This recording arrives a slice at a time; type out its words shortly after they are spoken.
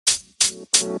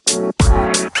All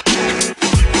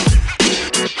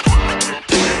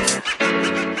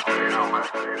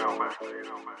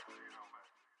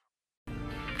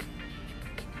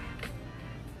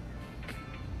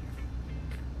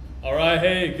right,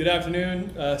 hey, good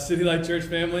afternoon, City Light Church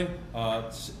family.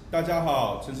 大家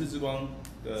好，城市之光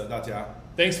的大家，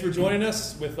 Thanks for joining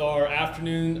us with our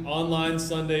afternoon online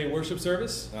Sunday worship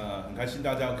service. 很开心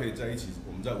大家可以在一起，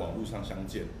我们在网络上相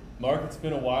见。 Mark, it's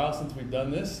been a while since we've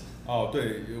done this. 哦，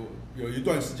对，有一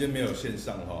段时间没有线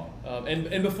上哈。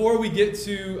And before we get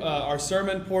to our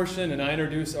sermon portion and I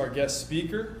introduce our guest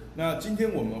speaker, 那今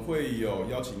天我们会有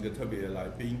邀请一个特别的来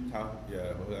宾，他也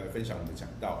会来分享我们的讲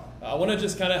道。 I want to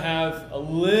just kind of have a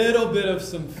little bit of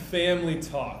some family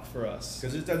talk for us. 可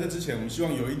是在这之前，我们希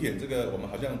望有一点这个，我们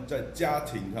好像在家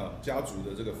庭家族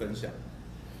的这个分享。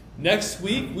 Next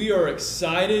week, we are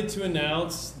excited to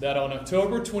announce that on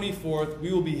October 24th, we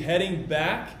will be heading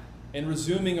back and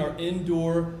resuming our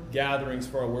indoor gatherings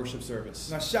for our worship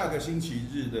service. 那下个星期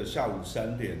日的下午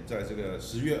3点，在这个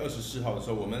10月24号的时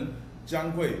候，我们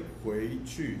将会回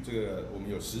去这个我们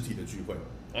有实体的聚会。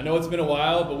 I know it's been a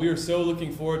while, but we are so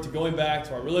looking forward to going back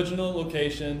to our original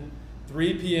location,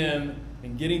 3 p.m.,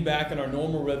 and getting back in our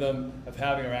normal rhythm of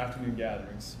having our afternoon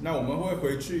gatherings. 那我们会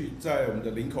回去在我们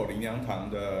的林口灵粮堂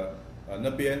的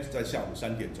那边，在下午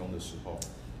3点钟的时候。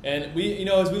 And we,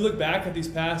 as we look back at these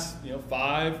past, 3 or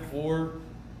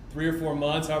 4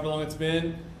 months, however long it's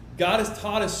been, God has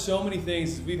taught us so many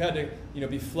things. We've had to,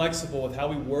 be flexible with how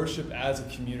we worship as a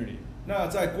community. 那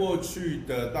在过去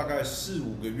的大概4、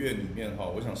5个月里面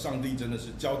我想上帝真的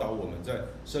是教导我们在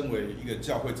身为一个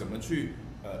教会怎么去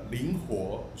灵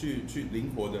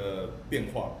活的变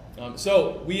化。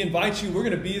 So we invite you. We're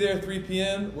going to be there 3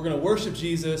 p.m. We're going to worship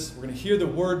Jesus. We're going to hear the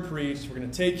word preached. We're going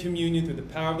to take communion through the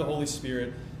power of the Holy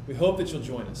Spirit. We hope that you'll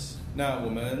join us. 那我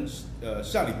们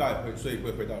下礼拜会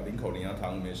回到林口灵粮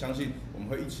堂里面，相信我们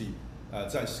会一起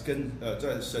在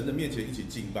神的面前一起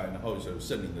敬拜，然后有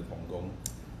圣灵的同工。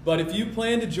 But if you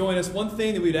plan to join us, one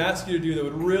thing that we'd ask you to do that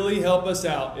would really help us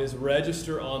out is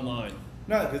register online.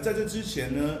 那可在这之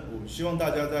前呢，我希望大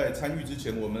家在参与之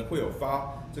前，我们会有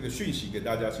发这个讯息给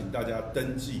大家，请大家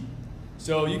登记。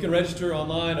 So you can register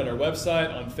online on our website,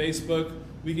 on Facebook.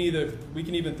 We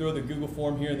can even throw the Google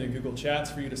form here in the Google Chats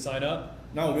for you to sign up.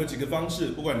 那我们有几个方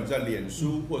式，不管你在脸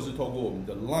书，或是透过我们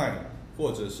的 Line，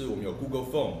 或者是我们有 Google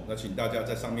Form， 那请大家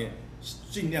在上面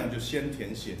尽量就先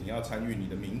填写你要参与你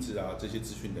的名字啊这些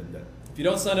资讯等等。 If you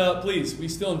don't sign up, please, we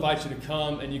still invite you to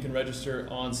come and you can register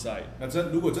on site. 那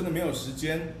如果真的没有时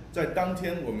间，在当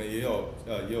天我们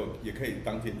也可以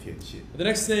当天填写。 The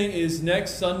next thing is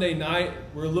next Sunday night.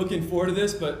 We're looking forward to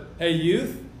this, but hey,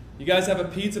 youth, you guys have a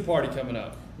pizza party coming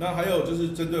up. 那还有就是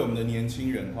针对我们的年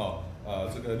轻人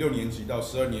这个6年级到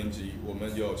12年级，我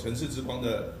们有城市之光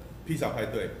的披萨派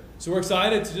对。 So we're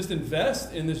excited to just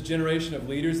invest in this generation of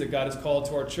leaders that God has called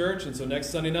to our church. And so next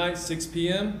Sunday night, 6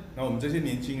 p.m. 那我们这些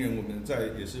年轻人，我们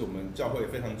也是我们教会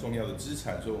非常重要的资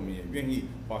产，所以我们也愿意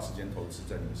花时间投资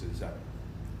在你们身上。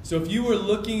 So if you were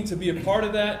looking to be a part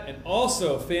of that, and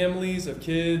also families of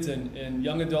kids and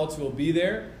young adults who will be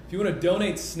there, if you want to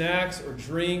donate snacks or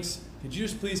drinks, could you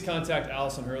just please contact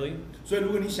Allison Hurley? 所以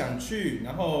如果你想去，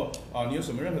然后你有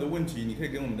什么任何的问题，你可以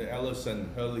跟我们的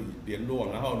Allison Hurley 联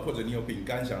络，然后或者你有饼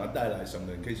干想要带来什么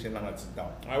的，你可以先让他知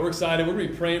道。 All right, we're excited. We're going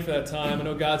to be praying for that time. I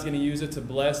know God's going to use it to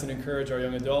bless and encourage our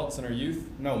young adults and our youth.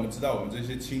 那我们知道我们这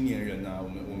些青年人我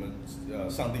们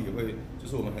上帝也会，就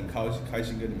是我们很开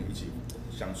心跟你们一起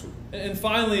相处。 And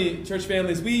finally, church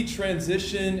families, we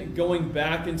transition going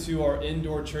back into our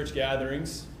indoor church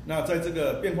gatherings. 那在这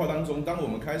个变化当中，当我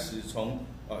们开始从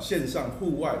线上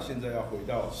户外，现在要回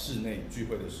到室内聚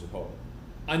会的时候，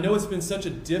 I know it's been such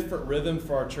a different rhythm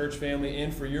for our church family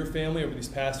and for your family over these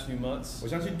past few months. 我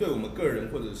相信对我们个人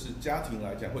或者是家庭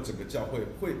来讲，或整个教会，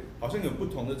会好像有不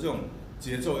同的这种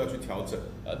节奏要去调整。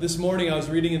 This morning I was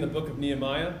reading in the book of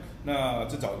Nehemiah. 那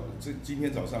今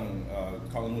天早上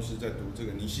考恩牧师在读这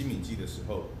个尼希米记的时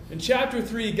候， In chapter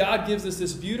 3, God gives us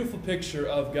this beautiful picture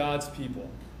of God's people.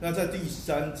 那在第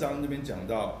3章那边讲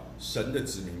到神的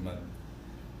子民们。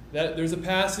 That there's a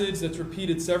passage that's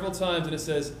repeated several times, and it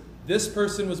says, this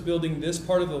person was building this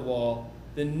part of the wall,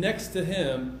 then next to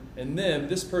him, and then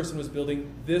this person was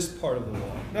building this part of the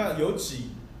wall. 那有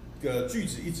几个句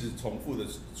子一直重复的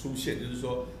出现，就是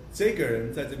说这个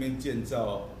人在这边建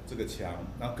造这个墙，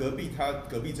然后隔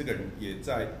壁这个人也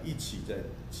在一起在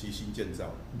齐心建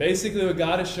造。 Basically, what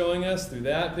God is showing us through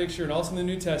that picture and also in the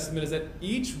New Testament is that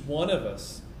each one of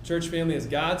us, church family as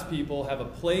God's people, have a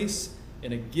place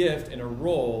and a gift and a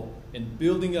role in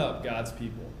building up God's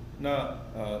people. 那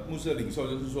牧师的领受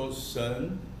就是说，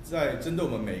神在针对我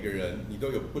们每个人，你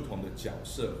都有不同的角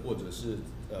色或者是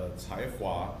才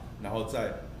华，然后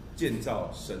再建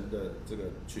造神的这个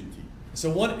群体。So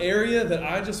one area that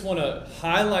I just want to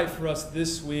highlight for us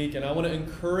this week, and I want to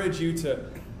encourage you to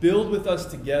build with us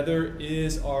together,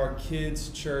 is our kids'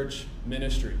 church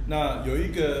ministry. 那有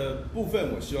一个部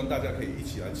分，我希望大家可以一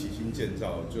起来齐心建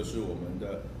造，就是我们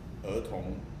的儿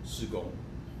童事工。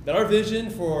That our vision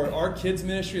for our kids'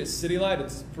 ministry at City Light,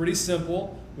 it's pretty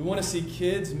simple. We want to see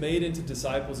kids made into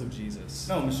disciples of Jesus.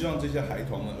 那我们希望这些孩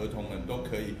童们、儿童们都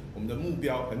可以，我们的目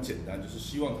标很简单，就是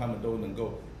希望他们都能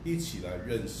够一起来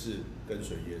认识、跟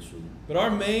随耶稣。But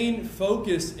our main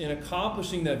focus in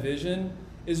accomplishing that vision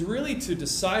is really to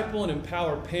disciple and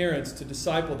empower parents to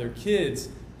disciple their kids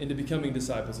into becoming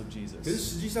disciples of 可是 Jesus.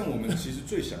 实际上，我们其实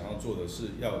最想要做的是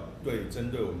要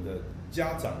针对我们的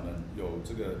家长们有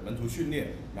这个门徒训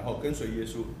练，然后跟随耶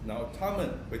稣，然后他们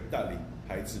会带领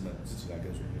孩子们自己来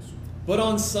跟随耶稣。But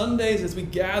on Sundays, as we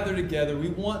gather together, we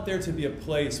want there to be a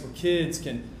place where kids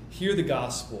can hear the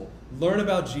gospel, learn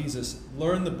about Jesus,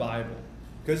 learn the Bible.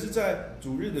 可是，在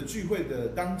主日的聚会的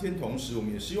当天，同时我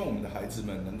们也希望我们的孩子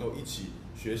们能够一起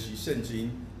学习圣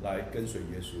经，来跟随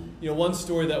耶稣。You know, one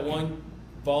story that one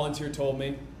volunteer told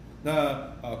me.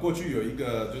 那过去有一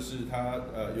个就是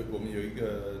我们有一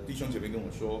个弟兄姐妹跟我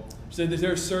说， Said that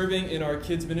they're serving in our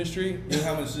kids ministry, 因为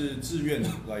他们是自愿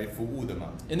来服务的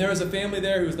嘛。 and there was a family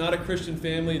there who was not a Christian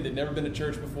family. They'd never been to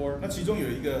church before. 那其中有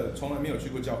一个从来没有去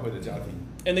过教会的家庭。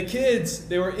 And the kids,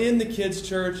 they were in the kids'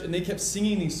 church, and they kept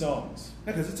singing these songs.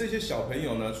 那可是这些小朋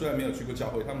友呢，虽然没有去过教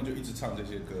会，他们就一直唱这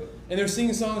些歌。 And they're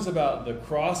singing songs about the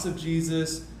cross of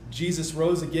Jesus. Jesus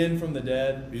rose again from the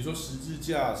dead. 比如说十字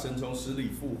架，神从死里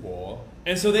复活。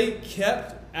 And so they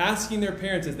kept asking their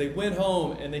parents as they went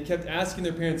home, and they kept asking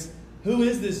their parents, who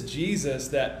is this Jesus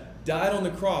that died on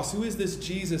the cross? Who is this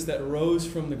Jesus that rose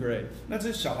from the grave? 那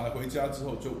这小孩回家之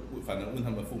后，就反而问他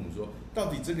们父母说，到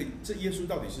底这耶稣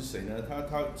到底是谁呢？他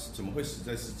怎么会死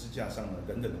在十字架上呢？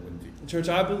等等的问题。 Church,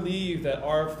 I believe that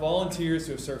our volunteers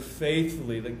who have served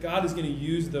faithfully, that God is going to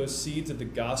use those seeds of the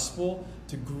gospel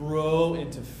to grow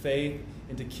into faith,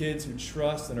 into kids who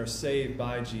trust and are saved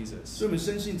by Jesus. 所以我们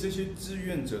深信这些志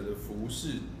愿者的服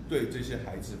事对这些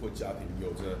孩子或家庭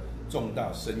有着重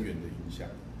大深远的影响。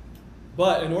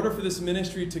 But in order for this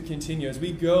ministry to continue, as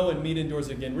we go and meet indoors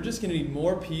again, we're just going to need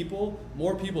more people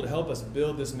to help us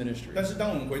build this ministry. 但是当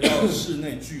我们回到室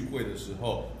内聚会的时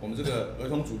候，我们这个儿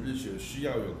童主日学需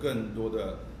要有更多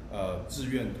的志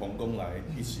愿同工来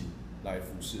一起来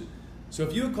服事。 So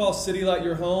if you would call City Light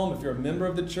your home, if you're a member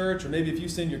of the church, or maybe if you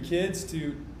send your kids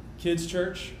to kids'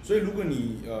 church. 所以如果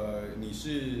你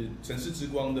是城市之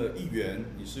光的一员，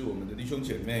你是我们的弟兄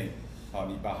姐妹。 好，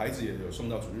你把孩子也有送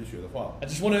到主日学的话， I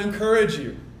just want to encourage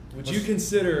you. Would you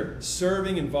consider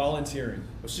serving and volunteering?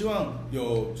 我希望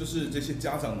有就是这些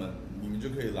家长们，你们就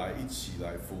可以来一起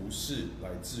来服侍，来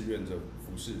志愿着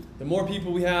服侍。 The more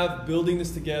people we have building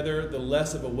this together, the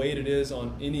less of a weight it is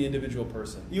on any individual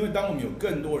person. 因为当我们有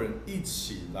更多人一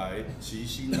起来齐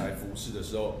心来服侍的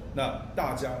时候，那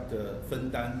大家的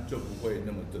分担就不会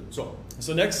那么的重。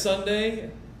 So next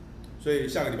Sunday, 所以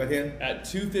下个礼拜天 at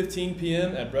 2:15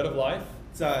 p.m. at Bread of Life,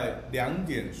 在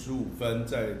2:15，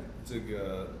在这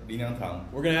个灵粮堂，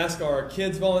 we're going to ask our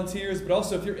kids volunteers, but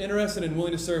also if you're interested and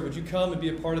willing to serve, would you come and be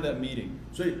a part of that meeting?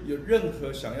 所以有任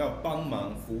何想要帮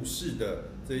忙服侍的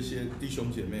这些弟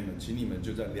兄姐妹们，请你们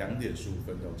就在2:15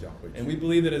到教会去。 And we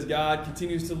believe that as God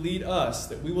continues to lead us,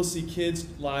 that we will see kids'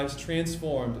 lives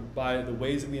transformed by the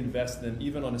ways that we invest in them,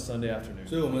 even on a Sunday afternoon.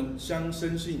 所以我们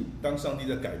深信，当上帝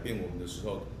在改变我们的时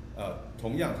候，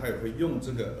同样他也会用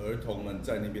这个儿童们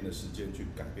在那边的时间去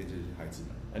改变这些孩子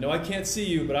们。 I know I can't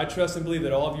see you, but I trust and believe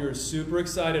that all of you are super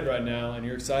excited right now, and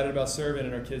you're excited about serving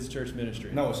in our kids' church ministry.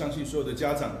 那我相信所有的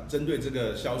家长针对这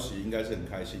个消息应该是很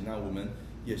开心。那我们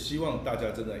也希望大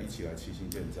家真的一起来齐心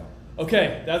建造。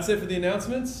 Okay, that's it for the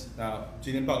announcements. 那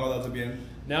今天报告到这边。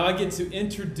 Now I get to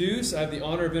introduce, I have the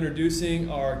honor of introducing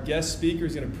our guest speaker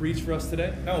who's going to preach for us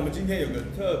today. 那我们今天有个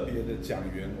特别的讲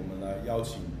员，我们来邀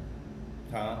请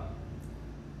他。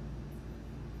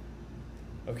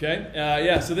 Okay,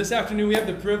 so this afternoon we have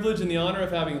the privilege and the honor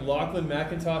of having Lachlan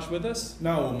McIntosh with us.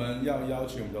 那我们要邀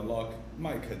请我们的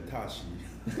麦肯塔西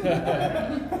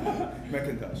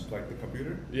，Macintosh, like the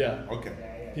computer. Yeah. Okay.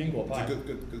苹果 It's a pie. good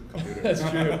computer. That's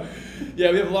true.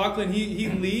 Yeah, we have Lachlan. He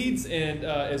leads and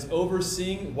is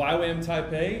overseeing YWAM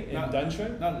Taipei in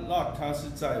Danshui. 那 Lock 他是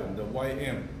在我们的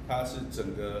YM，他是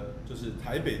整个就是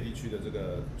台北地区的这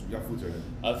个主要负责人。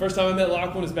The first time I met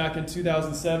Lachlan was back in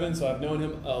 2007, so I've known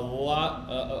him a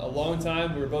long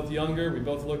time. We were both younger. We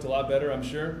both looked a lot better, I'm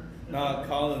sure. 那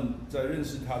Colin 在认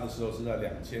识他的时候是在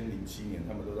2007年，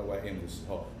他们都在 YM 的时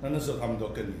候，那时候他们都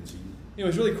更年轻。It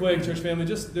was really quick, church family.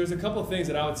 Just there's a couple of things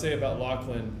that I would say about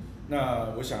Lachlan.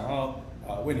 那我想要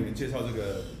为你们介绍这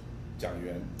个讲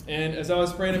员。And as I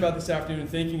was praying about this afternoon,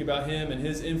 thinking about him and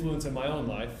his influence in my own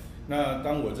life. 那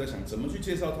当我在想怎么去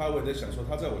介绍他，我也在想说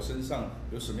他在我身上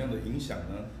有什么样的影响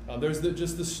呢？ There's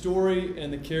just the story and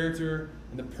the character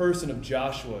and the person of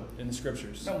Joshua in the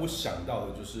scriptures. 那我想到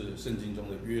的就是圣经中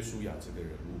的约书亚这个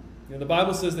人物。You know, the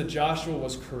Bible says that Joshua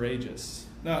was courageous.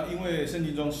 那因为圣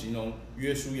经中形容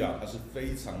约书亚他是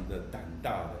非常的胆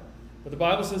大的。But the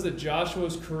Bible says that Joshua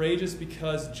was courageous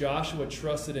because Joshua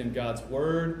trusted in God's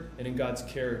word and in God's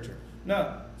character.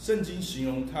 那圣经形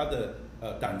容他的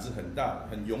胆子很大、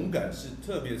很勇敢，是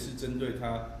特别是针对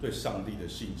他对上帝的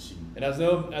信心。And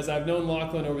as I've known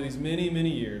Lachlan over these many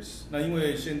years, 那因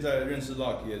为现在认识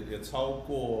Lach 也超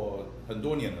过很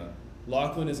多年了。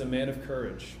Lachlan is a man of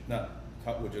courage. 那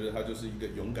我觉得他就是一个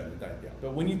勇敢的代表。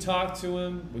But when you talk to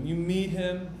him, when you meet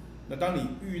him, 那当你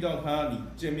遇到他，你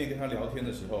见面跟他聊天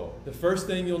的时候 the first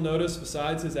thing you'll notice,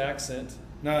 besides his accent,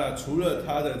 那除了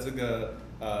他的这个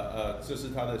就是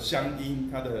他的乡音、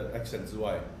他的 accent 之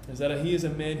外 is that he is a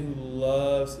man who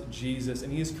loves Jesus,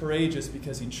 and he is courageous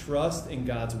because he trusts in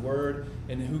God's word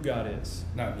and who God is.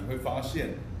 那你会发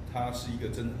现他是一个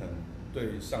真的很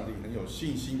对上帝很有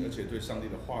信心，而且对上帝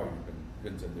的话语很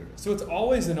认真的人。 So it's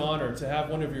always an honor to have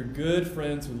one of your good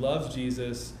friends who loves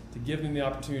Jesus to give him the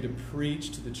opportunity to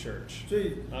preach to the church. 所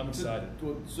以 I'm excited.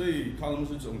 所以康牧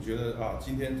师总觉得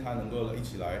今天他能够一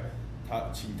起来，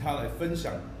请他来分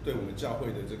享对我们教会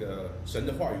的这个神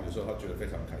的话语的时候，他觉得非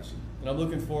常开心。 And I'm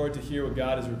looking forward to hear what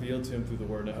God has revealed to him through the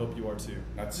word, and I hope you are too.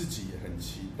 那自己也很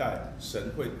期待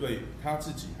神会对他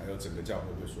自己还有整个教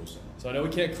会会说什么。 So I know we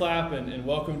can't clap and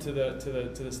welcome to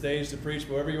the stage to preach,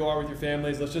 but wherever you are with your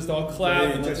families, let's just all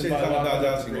clap and 在 let's 线 invite 上大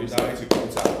家， Lachlan 请 to 我们 preach. 大家一起鼓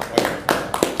掌，欢迎。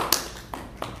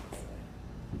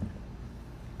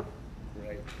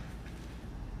 Great.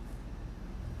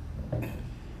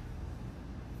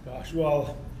 Gosh,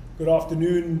 well, good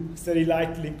afternoon, City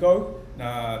Light Linko.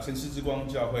 那城市之光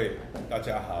教会，大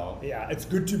家好。 Yeah, it's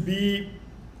good to be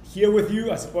here with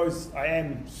you. I suppose I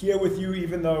am here with you,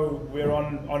 even though we're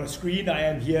on a screen. I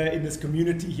am here in this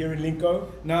community here in Linko.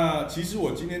 那其实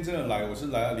我今天真的来，我是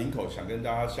来到林口，想跟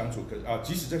大家相处。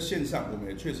即使在线上，我们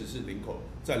也确实是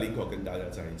在林口跟大家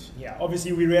在一起。 Yeah,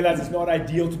 obviously we realize it's not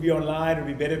ideal to be online, and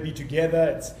we better be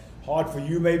together. It's hard for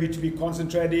you maybe to be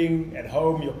concentrating at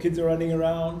home. Your kids are running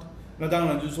around. 那当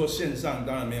然就是说线上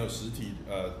当然没有实体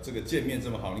这个见面这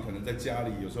么好，你可能在家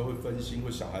里有时候会分心，或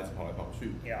小孩子跑来跑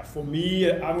去。 Yeah, for me,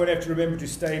 I'm going to have to remember to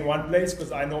stay in one place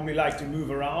because I normally like to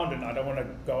move around and I don't want to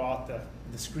go out the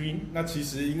screen. 那其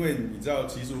实因为你知道，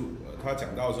其实他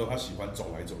讲到的时候，他喜欢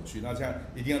走来走去，那这样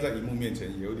一定要在荧幕面前，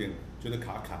也有点觉得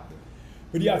卡卡的。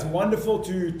 But yeah, it's wonderful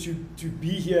to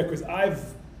be here because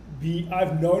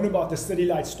I've known about the City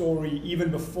Light story even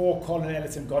before Colin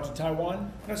Ellison got to Taiwan.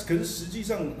 那可是实际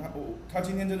上他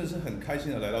今天真的是很开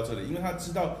心的来到这里，因为他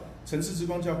知道城市之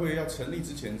光教会要成立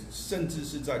之前，甚至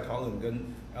是在 Colin 跟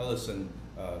Ellison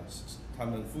他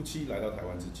们夫妻来到台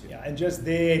湾之前。 Yeah, and just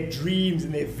their dreams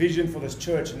and their vision for this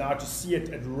church, and now to see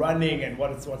it running and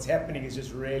what's happening is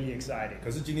just really exciting. 可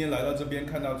是今天来到这边，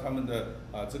看到他们的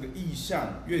这个意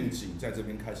向愿景在这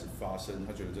边开始发生，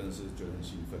他觉得真的是觉得很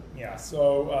兴奋。 Yeah,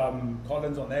 so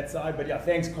Colin's on that side, but yeah,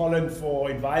 thanks Colin for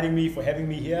inviting me, for having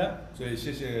me here. 所以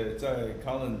谢谢在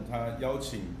Colin 他邀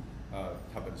请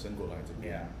他本身过来这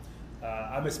边。 Yeah.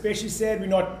 I'm especially sad we're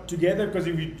not together because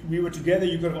if we were together,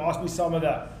 you could have asked me some of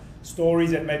the stories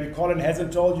that maybe Colin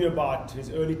hasn't told you about his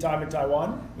early time in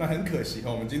Taiwan. 那很可惜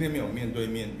我们今天没有面对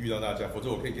面遇到大家，否则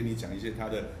我可以跟你讲一些他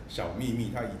的小秘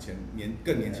密，他以前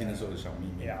更年轻的时候的小秘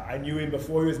密。 Yeah, I knew him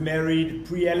before he was married,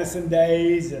 pre-Ellison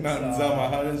days. And 那你知道吗？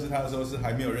他认识他的时候是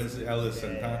还没有认識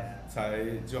Ellison， 他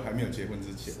就还没有结婚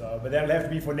之前。 So, but that'll have to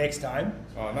be for next time.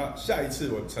 那下一次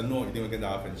我承诺一定会跟大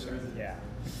家分享。 Yeah.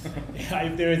 Yeah,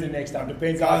 if there is a next time,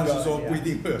 depends 当 how 然 it 是 goes. 说不一 Yeah.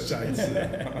 定会有下一次。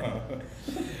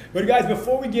 But guys,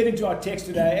 before we get into our text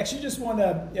today, I actually just want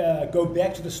to go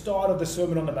back to the start of the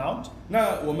Sermon on the Mount.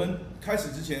 那我们开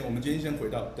始之前，我们今天先回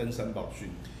到登山宝训。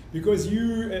 Because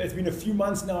it's been a few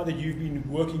months now that you've been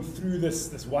working through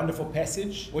this wonderful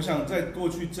passage. 我想在过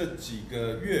去这几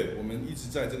个月，我们一直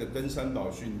在这个登山宝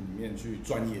训里面去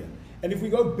钻研。 And if we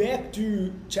go back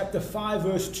to chapter 5,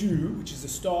 verse 2, which is the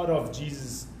start of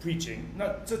Jesus' preaching,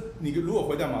 那你如果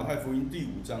回到马太福音第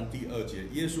5章第2节，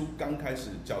耶稣刚开始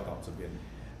教导这边。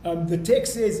The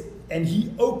text says, and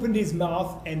he opened his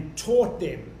mouth and taught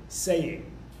them, saying.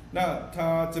 那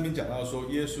他这边讲到说，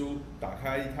耶稣张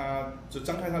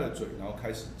开他的嘴，然后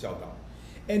开始教导。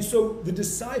And so the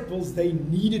disciples, they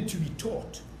needed to be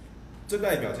taught. 这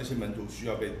代表这些门徒需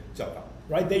要被教导。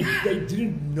Right? They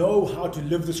didn't know how to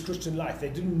live this Christian life. They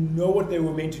didn't know what they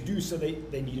were meant to do, so they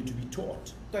needed to be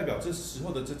taught. 代表这时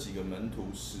候的这几个门徒、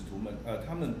使徒们，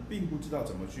他们并不知道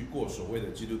怎么去过所谓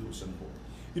的基督徒生活。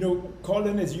You know,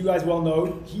 Colin, as you guys well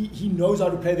know, he knows how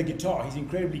to play the guitar. He's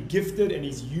incredibly gifted, and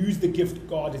he's used the gift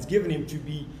God has given him to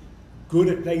be good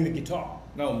at playing the guitar.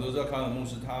 那我们都知道康恩牧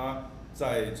师他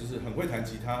在就是很会弹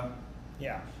吉他。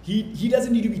Yeah, he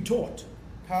doesn't need to be taught.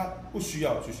 他不需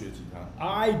要去学吉他。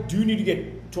I do need to get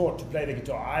taught to play the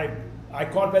guitar. I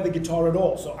can't play the guitar at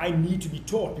all, so I need to be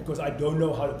taught because I don't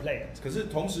know how to play it. 可是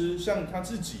同时，像他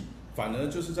自己，反而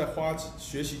就是在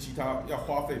学习吉他要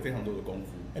花费非常多的功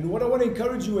夫。And what I want to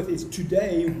encourage you with is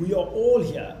today we are all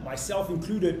here, myself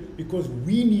included, because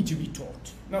we need to be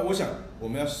taught. 那我想，我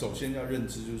们首先要认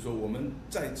知，就是说我们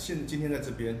今天在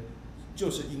这边，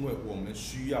就是因为我们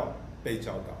需要被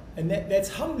教导。And that's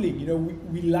humbling. You know,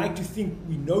 we like to think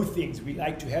we know things, we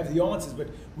like to have the answers, but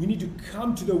we need to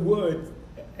come to the Word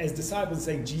as disciples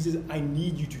saying, Jesus, I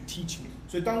need you to teach me.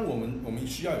 所以当我们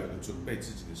需要有一个准备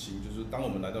自己的心，就是当我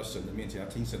们来到神的面前要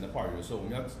听神的话语的时候，我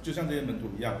们要就像这些门徒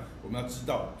一样，我们要知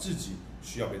道自己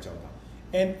需要被教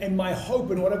导。And my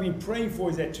hope and what I've been praying for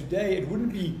is that today it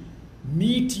wouldn't be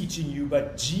me teaching you,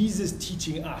 but Jesus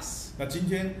teaching us. 那今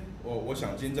天我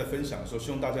想今天在分享的时候，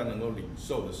希望大家能够领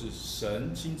受的是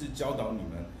神亲自教导你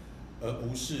们，而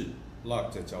不是 Luck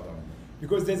在教导你们。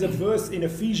Because there's a verse in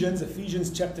Ephesians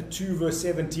chapter 2, verse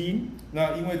 17.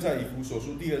 那因为在以弗所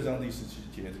书第2章第17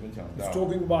节这边讲到 It's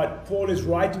talking about Paul is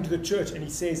writing to the church and he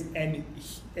says,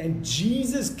 and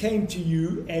Jesus came to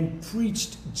you and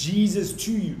preached Jesus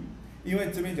to you. 因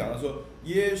为这边讲到说，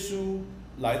耶稣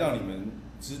来到你们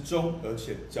之中，而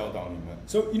且教导你们。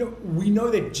So, you know, we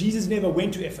know that Jesus never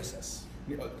went to Ephesus.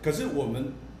 可是我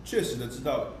们确实的知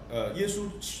道，耶稣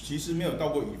其实没有到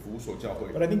过以弗所教会。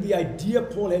But I think the idea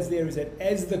Paul has there is that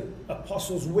as the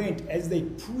apostles went, as they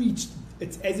preached,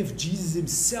 it's as if Jesus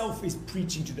himself is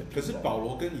preaching to the people. 可是保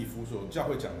罗跟以弗所教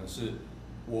会讲的是，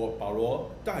保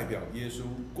罗代表耶稣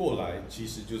过来，其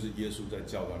实就是耶稣在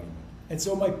教导你们。And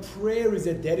so my prayer is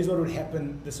that is what would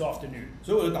happen this afternoon.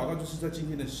 所以我的祷告就是在今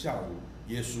天的下午，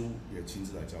耶稣也亲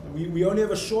自来教导。We only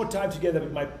have a short time together,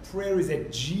 but my prayer is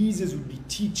that Jesus would be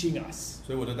teaching us.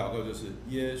 所以我的祷告就是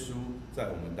耶稣在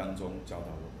我们当中教导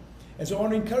我们。And so I want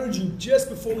to encourage you just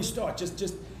before we start,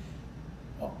 just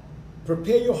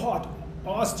prepare your heart.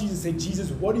 Ask Jesus, say,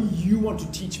 Jesus, what do you want to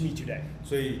teach me today?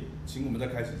 所以，请我们在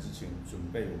开始之前准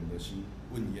备我们的心，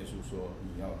问耶稣说：“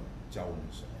你要教我们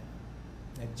什么？”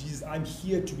 And Jesus, I'm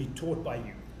here to be taught by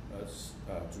you.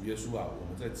 主耶稣啊，我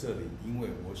们在这里，因为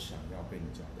我想要被你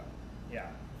教导。Yeah.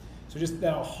 So just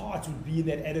that our hearts would be in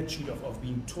that attitude of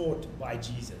being taught by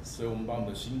Jesus. 所以我们把我们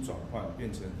的心转换，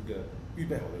变成一个预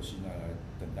备好的心来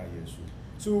等待耶稣。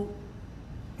So,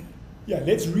 yeah,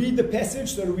 let's read the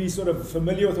passage so that we're sort of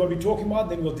familiar with what we're talking about.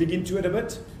 Then we'll dig into it a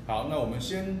bit. 好，那我们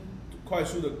先快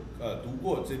速的读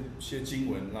过这些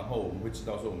经文，然后我们会知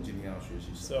道说我们今天要学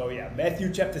习什么。 So yeah,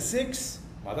 Matthew chapter 6.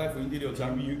 马太福音第6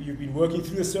章。You've been working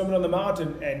through the Sermon on the Mount,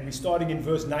 and we're starting in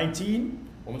verse 19.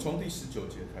 我们从第19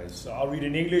节开始。 So I'll read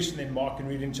in English, and then Mark can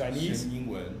read in 先 Chinese. 英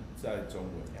文，再中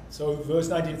文。 So verse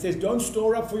 19 it says, "Don't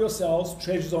store up for yourselves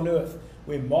treasures on earth,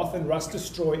 where moth and rust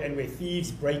destroy, and where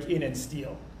thieves break in and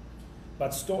steal.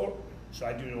 But store." Should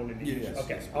I do it all in English? Yes,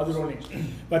 Okay, yes, I'll do it all in English.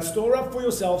 "But store up for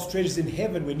yourselves treasures in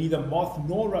heaven, where neither moth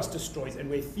nor rust destroys, and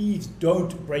where thieves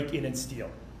don't break in and steal.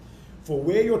 For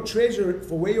where your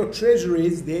treasure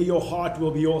is, there your heart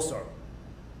will be also."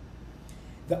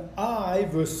 The eye,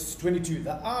 verse 22,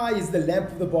 the eye is the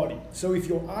lamp of the body. So if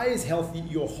your eye is healthy,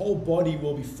 your whole body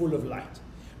will be full of light.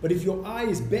 But if your eye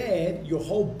is bad, your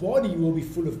whole body will be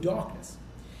full of darkness.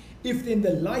 If then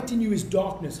the light in you is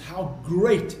darkness, how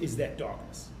great is that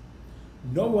darkness?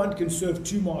 No one can serve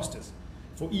two masters,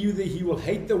 for either he will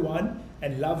hate the one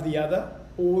and love the other,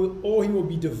 or he will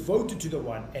be devoted to the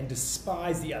one and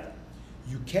despise the other.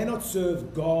 You cannot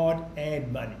serve God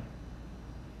and money.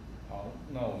 好，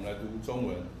那我们来读中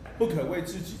文。不可为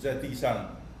自己在地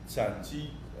上攒积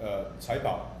财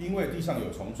宝，因为地上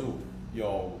有虫蛀，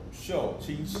有锈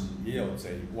侵蚀，也有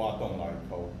贼挖洞来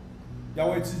偷。要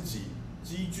为自己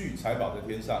积聚财宝在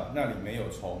天上，那里没有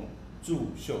虫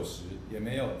蛀锈蚀，也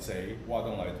没有贼挖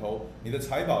洞来偷。你的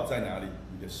财宝在哪里，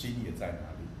你的心也在哪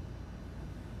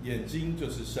里。眼睛就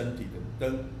是身体的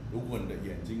灯，如果你的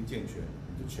眼睛健全，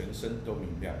你的全身都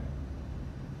明亮。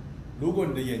如果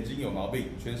你的眼睛有毛病，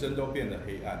全身都变得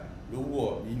黑暗，如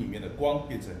果你里面的光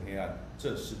变成黑暗，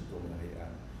这是多么的黑暗。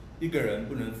一个人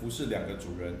不能服侍两个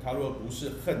主人，他若不是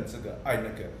恨这个爱那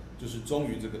个，就是忠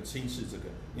于这个轻视这个。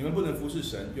你们不能服侍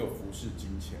神又服侍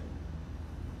金钱。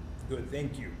 Good,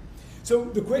 thank you. So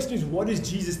the question is, what is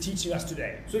Jesus teaching us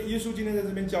today? 所以耶稣今天在这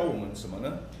边教我们什么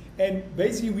呢？ And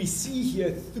basically, we see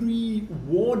here 3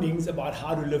 warnings about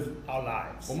how to live our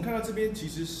lives. 我们看到这边，其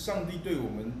实上帝对我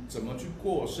们怎么去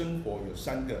过生活有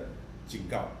3个警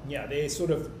告， Yeah, there's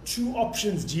sort of 2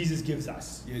 options Jesus gives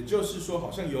us. 也就是说，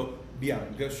好像有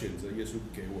2个选择，耶稣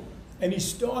给我们。 And he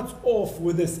starts off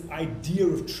with this idea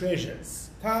of treasures.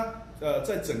 他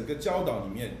在整个教导里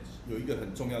面有一个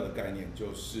很重要的概念，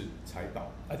就是财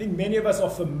宝。 I think many of us are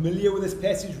familiar with this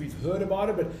passage. We've heard about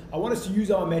it, but I want us to use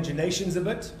our imaginations a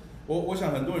bit. 我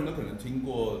想很多人都可能听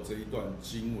过这一段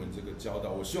经文这个教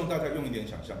导，我希望大家用一点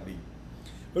想象力。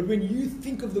 But when you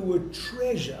think of the word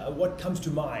treasure, what comes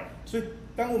to mind? 所以，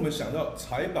当我们想到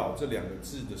财宝这2个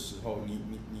字的时候，你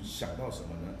想到什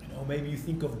么呢？ You know, maybe you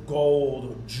think of gold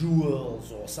or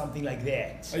jewels or something like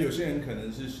that. 有些人可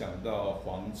能是想到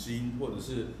黄金或者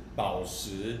是宝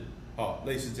石，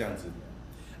类似这样子。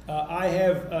 I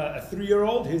have a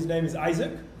 3-year-old. His name is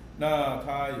Isaac. 那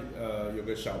他有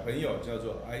个小朋友叫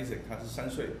做 Isaac， 他是3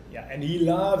岁。 Yeah, and he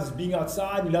loves being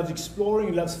outside. He loves exploring.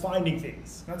 He loves finding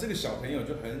things. 那这个小朋友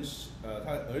就他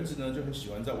儿子呢就很喜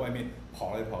欢在外面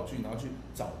跑来跑去，然后去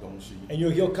找东西。 And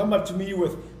he'll come up to me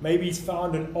with maybe he's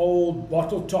found an old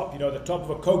bottle top, the top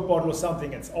of a Coke bottle or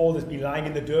something. It's old. It's been lying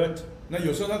in the dirt. 那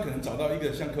有时候他可能找到一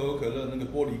个像可口可乐那个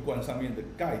玻璃罐上面的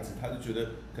盖子，他就觉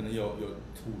得可能有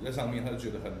土在上面，他就觉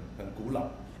得很古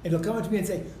老。 And he'll come up to me and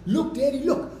say, "Look, Daddy,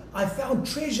 look! I found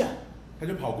treasure." 他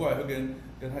就跑过来，会跟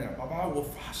他讲：“爸爸，我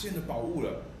发现了宝物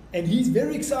了。” And he's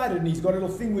very excited, and he's got a little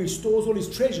thing where he stores all his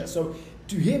treasure. So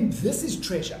to him, this is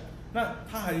treasure. 那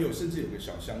他还有甚至有个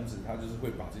小箱子，他就是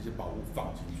会把这些宝物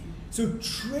放进去。 So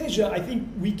treasure, I think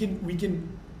we can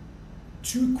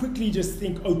too quickly just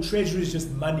think, oh, treasure is just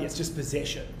money, it's just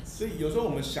possessions. 所以有时候我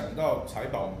们想到财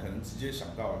宝，我们可能直接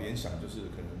想到联想就是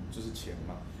可能就是钱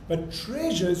嘛。 But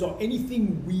treasures are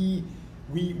anything we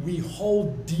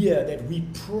hold dear, that we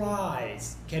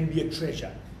prize, can be a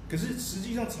treasure. 可是实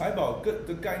际上财宝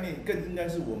的概念更应该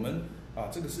是我们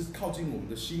这个是靠近我们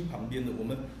的心旁边的，我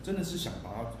们真的是想把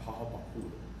它好好保护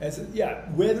的。 As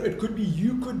whether it could be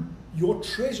your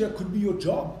treasure could be your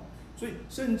job. 所以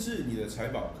甚至你的财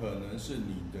宝可能是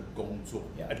你的工作，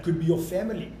 Yeah, it could be your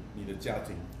family, 你的家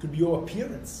庭， it could be your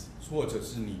appearance, 或者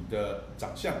是你的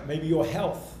长相， maybe your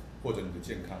health. 或者你的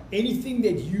健康。 Anything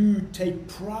that you take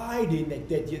pride in,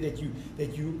 that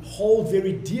you hold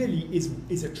very dearly, is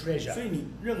a treasure. 所以你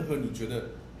任何你觉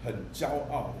得很骄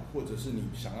傲的，或者是你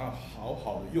想要好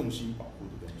好的用心保护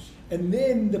的东西。 And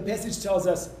then the passage tells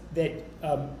us that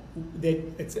that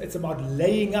it's about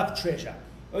laying up treasure.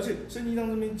 而且圣经当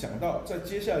中这边讲到，在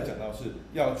接下来讲到是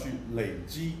要去累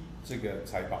积这个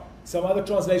财宝。 Some other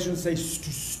translations say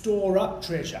to store up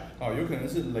treasure. 有可能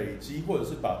是累积，或者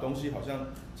是把东西好像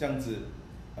这样子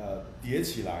叠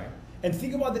起来。 And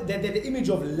think about that image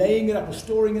of laying it up or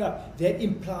storing it up. That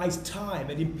implies time.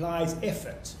 It implies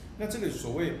effort. 那这个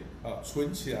所谓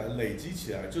存起来、累积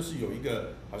起来，就是有一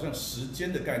个好像时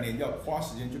间的概念，要花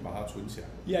时间去把它存起来。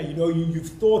 Yeah,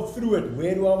 you've thought through it.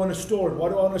 Where do I want to store it?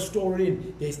 What do I want to store it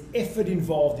in? There's effort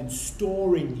involved in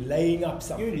storing, laying up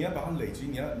因为 something. 你要把它累积，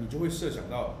你就会设想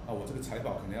到我这个财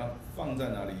宝可能要放在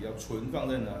哪里，要存放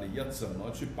在哪里，要怎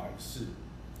么去摆饰。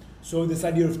 So this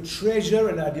idea of treasure,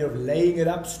 an idea of laying it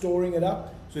up, storing it up.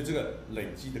 所以这个累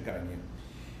积的概念。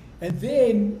 And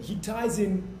then he ties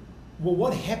in, well,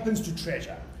 what happens to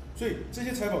treasure? 所以这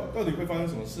些财宝到底会发生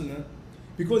什么事呢？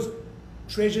 Because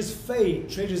treasures fade,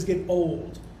 treasures get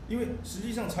old. 因为实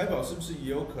际上财宝是不是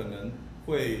也有可能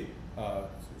会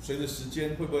随着时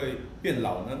间会不会变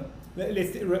老呢？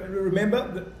 Let's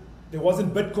remember that there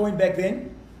wasn't Bitcoin back then.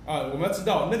 我们要知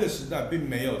道那个时代并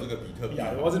没有这个比特币。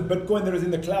 Yeah, there wasn't Bitcoin that was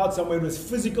in the cloud somewhere. It was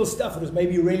physical stuff. It was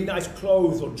maybe really nice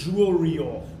clothes or jewelry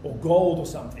or gold or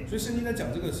something. 所以圣经在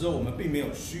讲这个时候，我们并没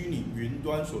有虚拟云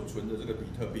端所存的这个比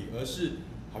特币，而是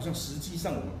好像实际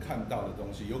上我们看到的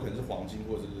东西，有可能是黄金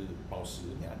或者是宝石。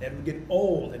 Yeah, that would get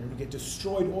old and it would get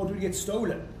destroyed or it would get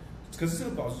stolen. 可是这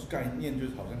个宝石概念就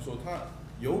是好像说它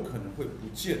有可能会不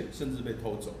见，甚至被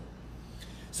偷走。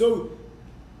 So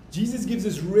Jesus gives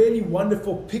this really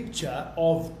wonderful picture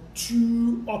of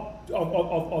storing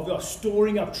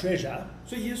up treasure.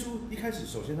 所以耶稣一开始，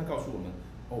首先他告诉我们，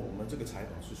我们这个财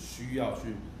宝是需要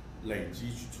去累积、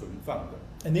去存放的。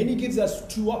 And then he gives us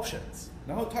 2 options.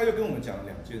 然后他又跟我们讲2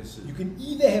件事。 You can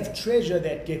either have treasure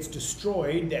that gets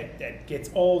destroyed, that gets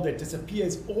old, that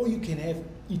disappears, or you can have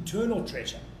eternal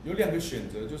treasure. 有2个选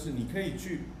择，就是你可以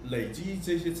去累积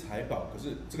这些财宝，可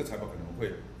是这个财宝可能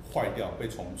会坏掉、被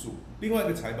重铸；另外一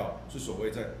个财宝是所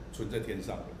谓存在天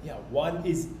上的。Yeah, one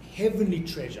is heavenly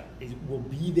treasure. It will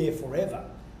be there forever.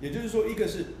 也就是说，一个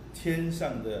是天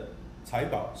上的财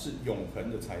宝，是永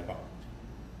恒的财宝。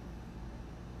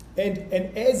And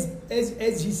as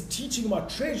he's teaching about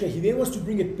treasure, he then wants to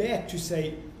bring it back to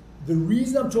say, the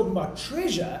reason I'm talking about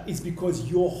treasure is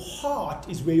because your heart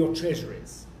is where your treasure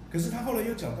is. 可是他后来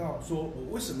又讲到说，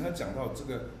我为什么要讲到这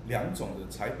个2种的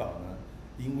财宝呢？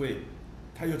因为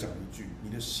他又讲了一句：你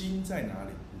的心在哪里，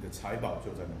你的财宝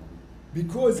就在哪里。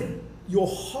Because your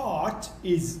heart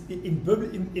is in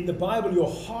the Bible, your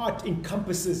heart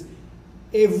encompasses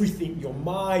everything: your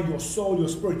mind, your soul, your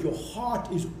spirit. Your heart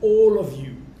is all of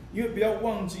you. 因为不要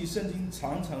忘记，圣经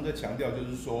常常在强调，就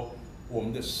是说我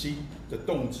们的心的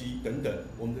动机等等，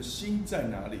我们的心在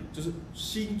哪里？就是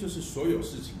心就是所有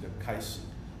事情的开始。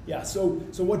Yeah, so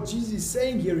what Jesus is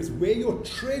saying here is where your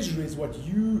treasure is, what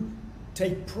you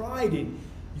take pride in,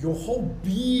 your whole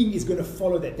being is going to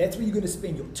follow that. That's where you're going to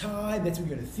spend your time, that's what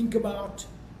you're going to think about.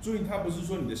 注意，他不是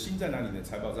说你的心在哪里，你的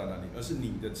财宝在哪里，而是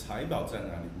你的财宝在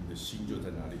哪里，你的心就在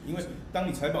哪里。因为当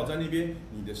你财宝在那边，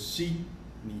你的心，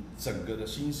你整个的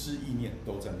心思意念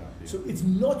都在那边。So it's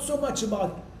not so much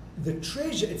about the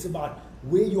treasure, it's about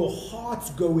where your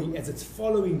heart's going as it's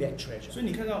following that treasure. 所以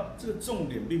你看到这个重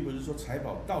点，并不是说财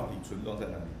宝到底存放在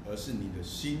哪里，而是你的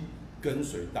心跟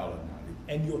随到了哪里。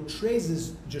And your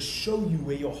treasures just show you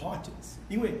where your heart is.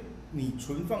 因为你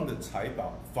存放的财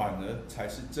宝，反而才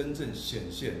是真正显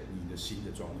现你的心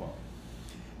的状况。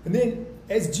And then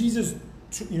as Jesus,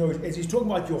 as he's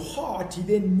talking about your heart, he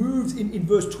then moves in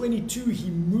verse 22, he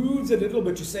moves a little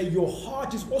bit to say your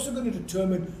heart is also going to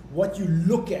determine what you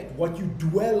look at, what you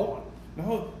dwell on. 然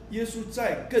后耶稣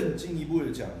再更进一步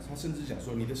的讲，他甚至讲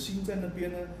说，你的心在那边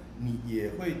呢，你也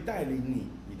会带领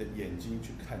你的眼睛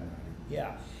去看哪里。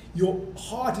Yeah, your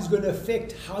heart is going to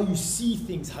affect how you see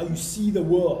things, how you see the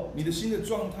world. 你的心的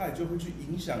状态就会去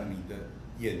影响你的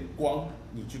眼光，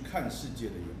你去看世界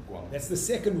的眼光。 That's the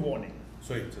second warning.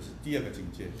 所以这是第2个警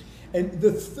戒。 And the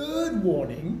third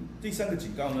warning 第3个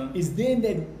警告呢， is then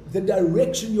that the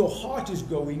direction your heart is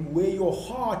going, where your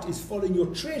heart is following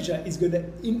your treasure, is going to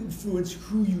influence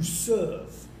who you serve.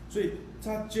 所以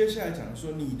他接下来讲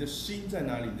说，你的心在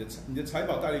哪里？你的财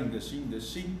宝带领你的心，你的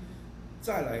心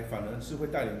再来反而是会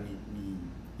带领你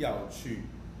要去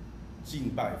敬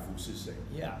拜服侍谁。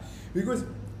 Yeah, because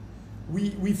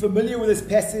we're familiar with this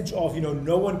passage of,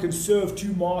 no one can serve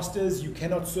 2 masters, you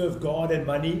cannot serve God and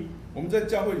money. 我们在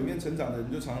教会里面成长的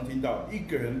人，就常常听到一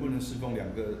个人不能侍奉2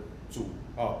个主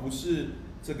啊，不是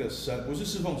这个神，不是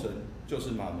侍奉神，就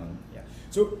是马门。 Yeah.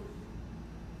 So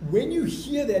when you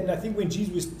hear that, and I think when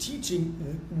Jesus was teaching,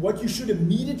 what you should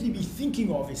immediately be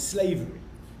thinking of is slavery.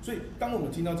 所以，当我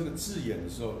们听到这个字眼的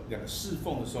时候，2个侍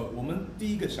奉的时候，我们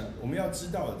第一个我们要知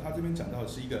道的，他这边讲到的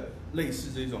是一个类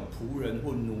似这种仆人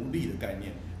或奴隶的概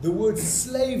念。 The word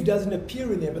slave doesn't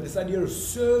appear in there, but this idea of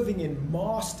serving in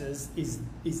masters is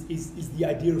the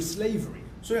idea of slavery.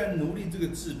 虽然奴隶这个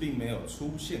字并没有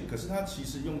出现，可是他其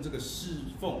实用这个侍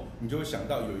奉，你就会想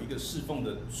到有一个侍奉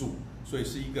的主，所以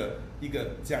是一个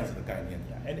这样子的概念。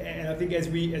 Yeah, and I think as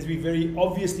we very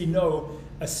obviously know,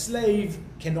 a slave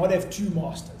cannot have 2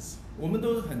 masters. 我们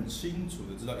都是很清楚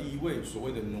的知道，一位所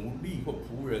谓的奴隶或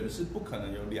仆人是不可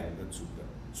能有2个主的。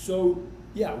 So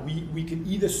yeah, we can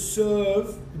either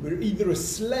serve, we're either a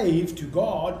slave to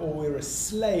God or we're a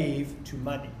slave to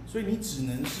money. 所以你只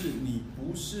能是，你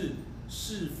不是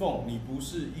侍奉，你不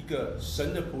是一个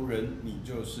神的仆人，你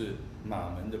就是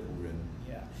马门的仆人。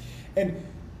 Yeah, and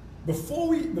before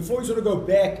we sort of go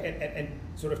back and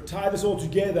sort of tie this all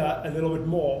together a little bit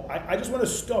more, I just want to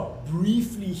stop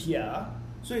briefly here.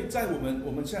 所以在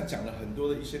我们现在讲了很多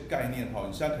的一些概念哈，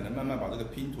你现在可能慢慢把这个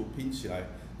拼图拼起来。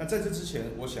那在这之前，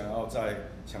我想要再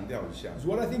强调一下。 So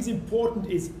what I think is important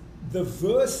is the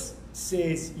verse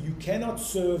says you cannot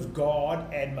serve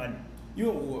God and money. 因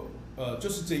为就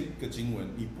是这个经文，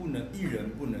一人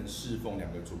不能侍奉2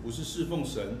个主，不是侍奉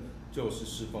神，就是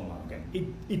侍奉马门。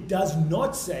 It does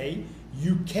not say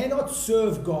you cannot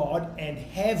serve God and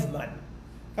have money.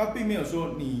 他并没有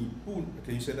说你不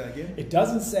 ，Can you say that again? It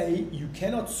doesn't say you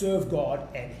cannot serve God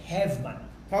and have money.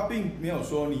 他并没有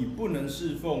说你不能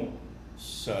侍奉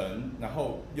神，然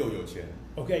后又有钱。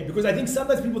 Okay, because I think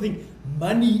sometimes people think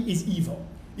money is evil.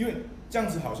 因为这样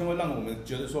子好像会让我们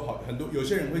觉得说，有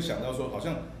些人会想到说，好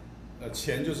像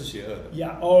钱就是邪恶的。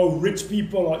 Yeah, oh, rich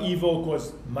people are evil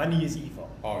because money is evil.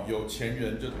 哦，有钱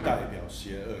人就代表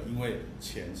邪恶，因为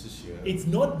钱是邪恶。 It's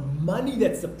not money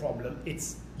that's the problem,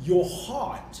 it's your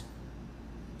heart.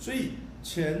 所以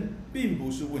钱并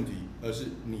不是问题，而是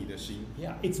你的心。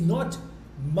 Yeah, it's not,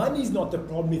 money's not the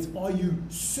problem, it's are you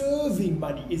serving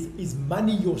money? Is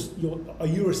money are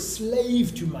you a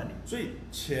slave to money? 所以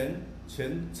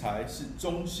钱财是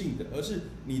中性的，而是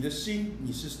你的心，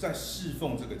你是在侍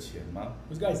奉这个钱吗？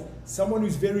 Because guys, someone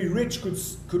who's very rich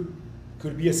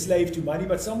could be a slave to money,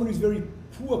 but someone who's very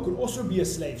poor could also be a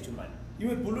slave to money. 因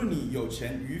为不论你有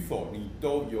钱与否，你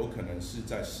都有可能是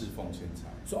在侍奉钱财。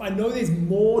 So I know there's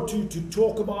more to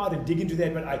talk about and dig into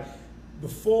that, but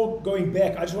before going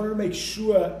back, I just wanted to make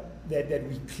sure that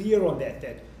we're clear on that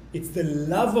it's the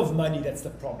love of money that's the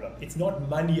problem. It's not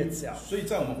money itself. 所以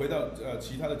在我们回到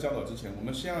其他的教导之前，我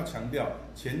们先要强调，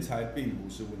钱财并不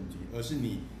是问题，而是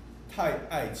你太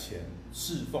爱钱、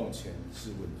侍奉钱是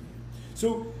问题。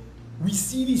 So we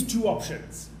see these two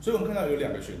options. 所以我们看到有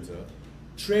两个选择，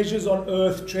 Treasures on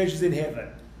earth, treasures in heaven.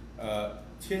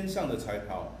 天上的财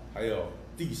宝，还有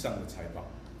地上的财宝，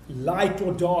 Light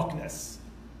or darkness.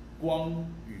 光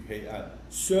与黑暗，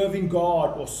 Serving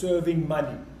God or serving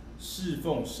money. 侍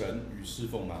奉神与侍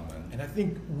奉马门。 And I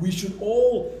think we should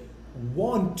all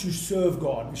want to serve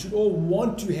God. We should all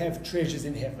want to have treasures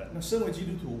in heaven. 那身为基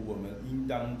督徒，我们应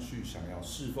当去想要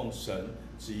侍奉神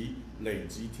及累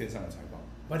积天上的财宝。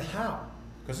 But how?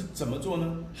 可是怎么做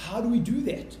呢？ How do we do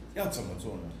that? 要怎么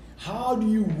做呢？ How do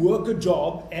you work a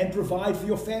job and provide for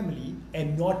your family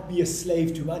and not be a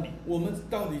slave to money? 我们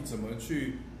到底怎么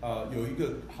去有一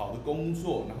个好的工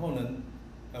作，然后呢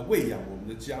喂养我们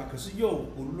的家，可是又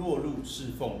不落入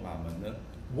侍奉马门呢？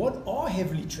 What are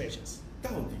heavenly treasures? 到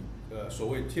底所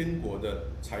谓天国的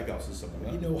财宝是什么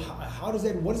You 呢？ know,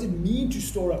 what does it mean to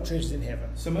store up treasures in heaven?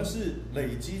 什么是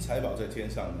累积财宝在天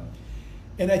上呢？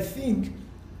 And I think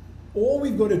all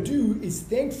we've got to do is,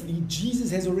 thankfully,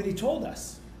 Jesus has already told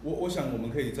us. 我想我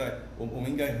们可以我们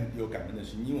应该很有感恩的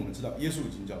心，因为我们知道耶稣已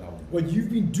经教导我们。 What you've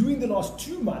been doing the last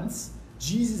 2 months,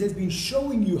 Jesus has been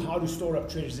showing you how to store up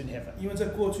treasures in heaven. 因为在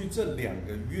过去这2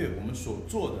个月，我们所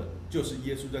做的就是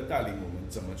耶稣在带领我们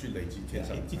怎么去累积天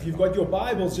上的 If 财 you've 宝。 got your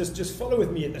Bibles, just follow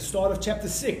with me at the start of chapter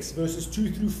 6, verses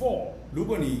 2 through 4. 如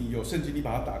果你有圣经，你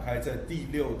把它打开，在第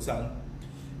6章，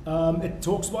 It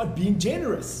talks about being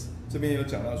generous. 这边有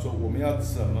讲到说我们要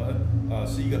怎么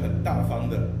是一个很大方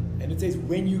的。 And it says,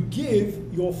 when you give,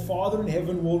 your Father in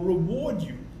heaven will reward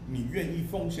you. 你愿意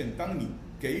奉献，当你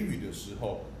给予的时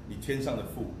候，你天上的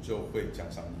父就会奖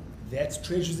赏你， That's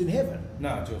treasures in heaven.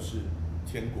 那就是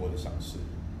天国的赏赐。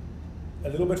 A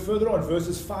little bit further on,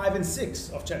 verses 5 and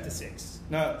 6 of chapter 6.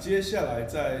 那接下来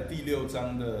在第6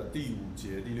章的第5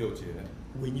节、第6节，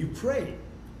 When you pray,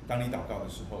 当你祷告的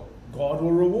时候， God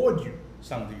will reward you.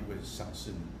 上帝会赏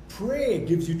赐你。 Prayer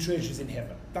gives you treasures in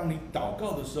heaven. 当你祷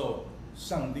告的时候，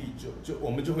上帝我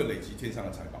们就会累积天上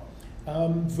的财宝。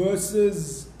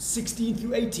 Verses 16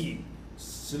 through 18.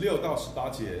 16到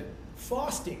18节，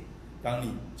 Fasting. 当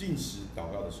你禁食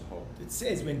祷告的时候， It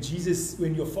says,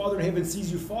 when your Father in heaven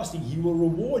sees you fasting, He will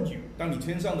reward you. 当你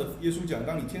天上的耶稣讲，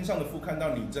当你天上的父看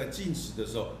到你在禁食的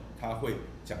时候，他会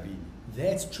奖励你，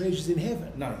 That's treasures in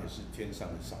heaven. 那也是天上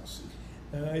的赏赐。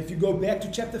 If you go back to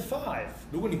chapter 5,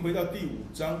 如果你回到第5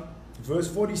章， verse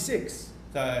 46,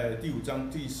 在第5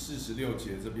章第46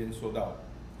节这边说到，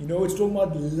 you know, it's talking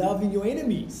about loving your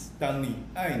enemies. 当你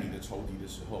爱你的仇敌的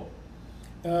时候，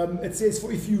 It says,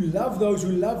 for if you love those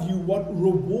who love you, what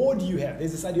reward do you have?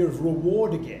 There's this idea of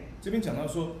reward again. 这边讲到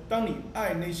说，当你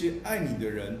爱那些爱你的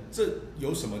人，这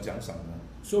有什么奖赏呢？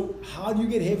 So how do you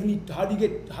get how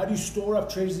do you store up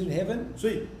treasures in heaven? 所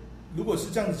以，如果是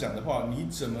这样子讲的话，你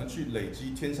怎么去累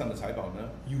积天上的财宝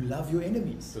呢？ You love your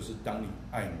enemies. 就是当你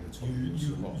爱你的仇 You, 敌的时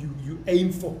you, 候， you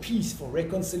aim for peace, for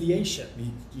reconciliation.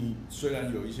 你虽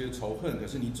然有一些仇恨，可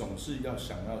是你总是要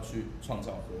想要去创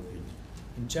造和平。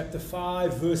 In chapter 5,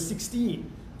 verse 16,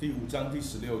 第5章第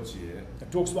16节，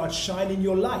 it talks about shining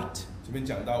your light 这边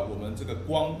讲到我们这个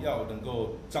光要能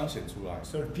够彰显出来，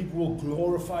 so that people will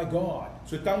glorify God.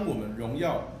 所以当我们荣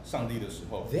耀上帝的时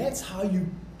候， That's how you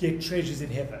get treasures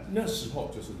in heaven. 那时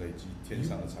候就是累积天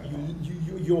上的财宝。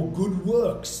 Your good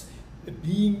works,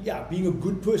 being a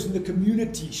good person in the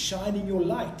community, shining your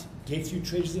light, gets you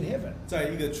treasures in heaven. 在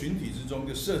一个群体之中，一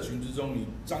个社群之中，你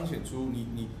彰显出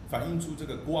你反映出这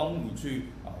个光，你去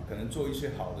可能做一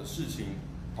些好的事情，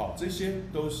好，这些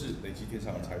都是累积天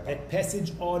上的财宝。 That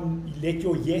passage on let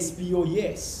your yes be your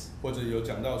yes. 或者有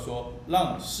讲到说，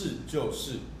让是就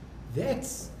是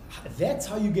That's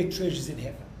how you get treasures in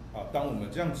heaven. 当我们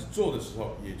这样子做的时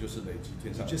候，也就是累积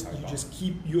天上的财 You 宝。 just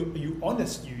keep you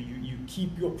honest. You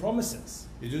keep your promises.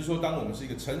 也就是说，当我们是一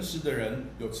个诚实的人，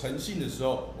有诚信的时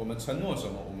候，我们承诺什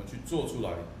么，我们去做出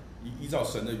来，依照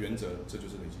神的原则，这就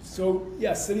是累积产业。 So,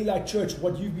 yeah, City Light Church,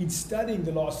 what you've been studying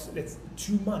the last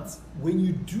 2 months, when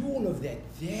you do all of that,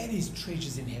 that is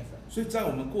treasures in heaven. 所以在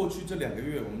我们过去这2个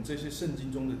月，我们这些圣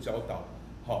经中的教导，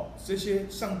好，这些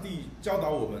上帝教导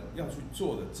我们要去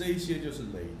做的，这一些就是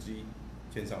累积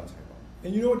天上的财宝。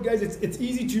 And you know what, guys? It's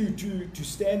easy to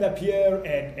stand up here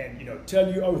and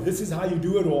tell you, oh, this is how you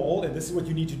do it all, and this is what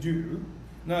you need to do.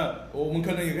 那我们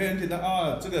可能也可以很简单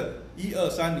啊，这个1、2、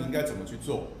3你应该怎么去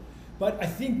做？ But I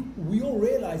think we all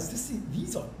realize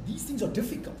these things are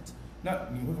difficult. 那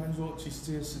你会发现说，其实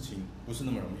这些事情不是那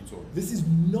么容易做的， This is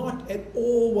not at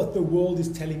all what the world is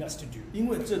telling us to do. 因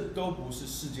为这都不是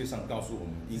世界上告诉我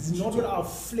们应 This 去 is not 做 what our 的，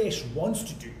 flesh wants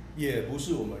to do. 也不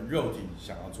是我们肉体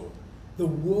想要做的。 The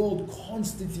world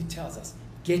constantly tells us,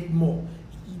 get more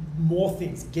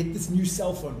things, get this new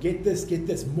cell phone, get this,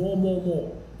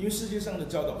 more. 因为世界上的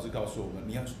教导是告诉我们，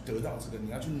你要去得到这个，你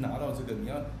要去拿到这个，你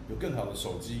要有更好的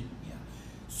手机。 Yeah.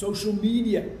 Social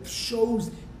media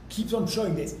keeps on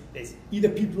showing there's either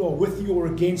people who are with you or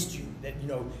against you. That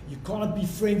you can't be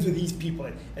friends with these people.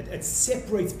 It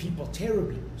separates people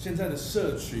terribly. 现在的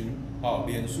社群、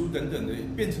脸书等等的，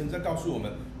变成在告诉我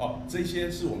们，这些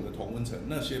是我们的同温层，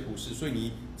那些不是。所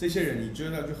以这些人，你就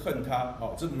要去恨他，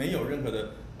这没有任何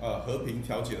的和平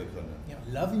调解的可能。 Yeah,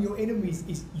 loving your enemies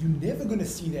is you're never going to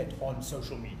see that on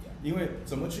social media. 因为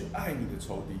怎么去爱你的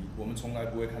仇敌，我们从来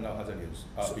不会看到他在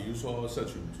比如说社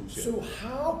群出现。 So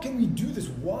how can we do this?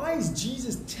 Why is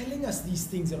Jesus telling us these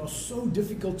things that are so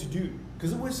difficult to do? 可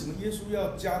是为什么耶稣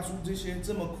要加诸这些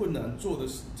这么困难做的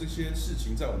这些事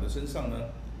情在我们的身上呢？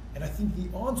 And I think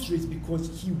the answer is because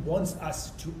he wants us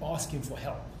to ask him for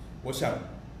help. 我想，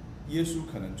耶稣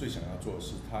可能最想要做的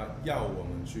是，他要我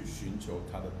们去寻求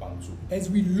他的帮助。 As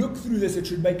we look through this, it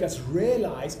should make us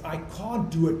realize I can't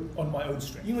do it on my own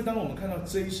strength. 因为当我们看到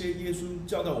这一些耶稣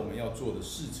教导我们要做的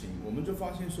事情，我们就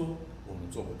发现说，我们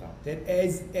做不到。 That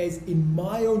as in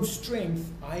my own strength,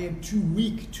 I am too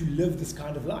weak to live this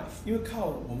kind of life. 因为靠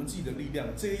我们自己的力量，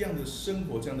这样的生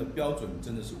活、这样的标准，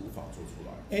真的是无法做出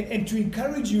来。 And to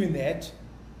encourage you in that,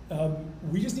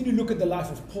 we just need to look at the life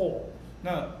of Paul.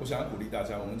 那我想要鼓励大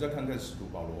家，我们再看看使徒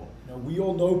保罗。 We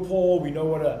all know Paul. We know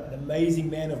what an amazing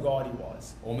man of God he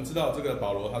was. 我们知道这个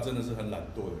保罗，他真的是很懒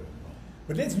惰的人。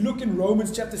 But let's look in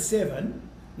Romans chapter 7.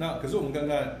 那可是我们看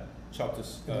看 chapter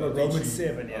Romans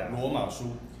 7, yeah. 罗马书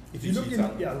If 第 you look 7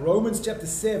 in 章， Romans chapter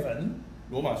 7,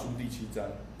 罗马书第7章。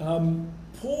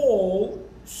 Paul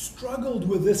struggled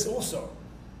with this also.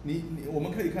 我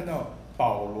们可以看到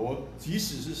保罗，即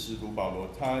使是使徒保罗，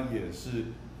他也是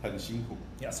很辛苦。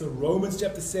 Yeah, so Romans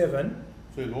chapter 7,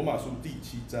 所以罗马书第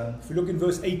7章， if you look in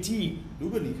verse 18, 如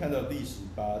果你看到第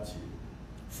18节，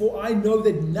 for I know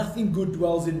that nothing good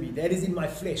dwells in me, that is in my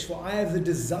flesh, for I have the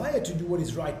desire to do what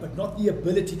is right, but not the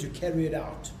ability to carry it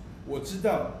out. 我知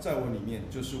道在我里面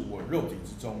就是我肉体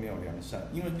之中没有良善，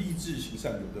因为立志行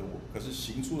善由得我，可是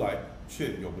行出来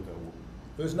却由不得我。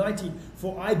 Verse 19,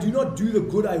 for I do not do the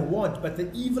good I want, but the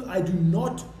evil I do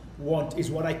not want is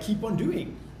what I keep on doing.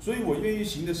 所以我愿意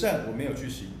行的善，我没有去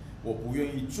行；我不愿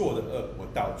意做的恶，我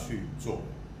倒去做。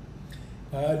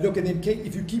 Look, and then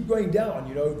if you keep going down,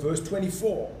 verse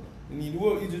 24, 你如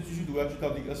果一直继续读下去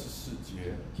到第24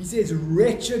节， he says,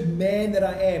 wretched man that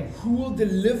I am, who will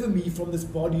deliver me from this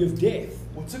body of death?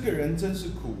 我这个人真是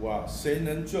苦啊！谁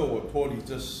能救我脱离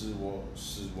这使我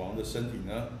死亡的身体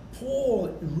呢？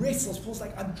 Paul wrestles. Paul's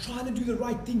like, I'm trying to do the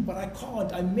right thing, but I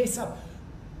can't. I mess up.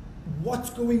 What's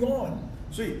going on?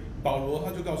 所以保罗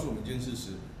他就告诉我们一件事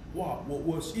是：哇，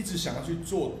我一直想要去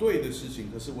做对的事情，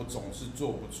可是我总是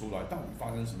做不出来，到底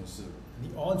发生什么事？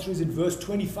 The answer is in verse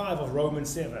 25 of Romans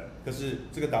 7. 可是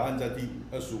这个答案在第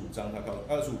25章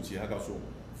，25节他告诉我们：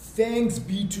 Thanks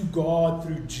be to God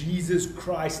through Jesus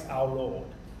Christ our Lord.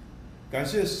 感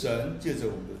谢神借着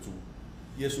我们的主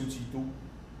耶稣基督。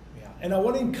 Yeah. And I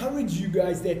want to encourage you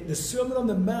guys that the Sermon on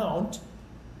the Mount,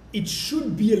 it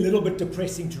should be a little bit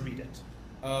depressing to read it.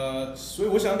 所以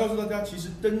我想要告诉大家，其实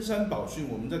登山宝训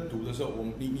我们在读的时候，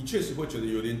你确实会觉得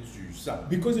有点沮丧，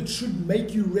 Because it should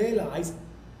make you realize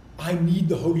I need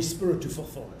the Holy Spirit to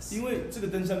fulfill this. 因为这个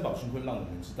登山宝训会让我们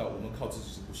知道，我们靠自己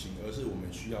是不行，而是我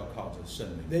们需要靠着圣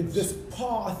灵。 That this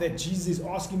path that Jesus is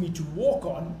asking me to walk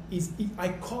on is I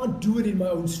can't do it in my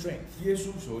own strength. 耶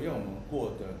稣所要我们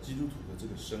过的基督徒的这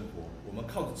个生活，我们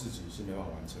靠着自己是没办法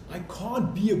完成的， I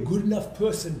can't be a good enough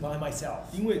person by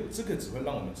myself. 因为这个只会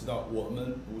让我们知道，我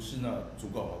们不是那足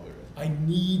够好的人。 I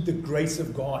need the grace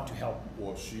of God to help me.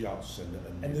 我需要神的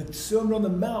恩 And 典。 the Sermon on the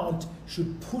Mount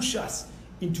should push us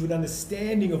into an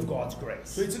understanding of God's 所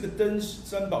grace. 以这个登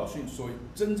山宝训，所以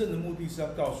真正的目的是要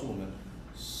告诉我们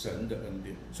神的恩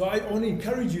典。 So I want to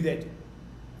encourage you that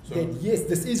yes,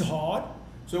 this is hard.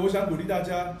 所以我想鼓励大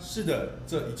家，是的，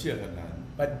这一切很难，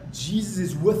 but Jesus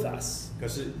is with us. 可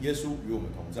是耶稣与我们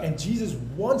同在， And Jesus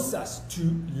wants us to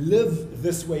live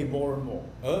this way more and more.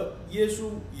 而耶稣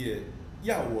也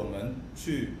要我们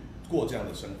去过这样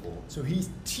的生活， So he's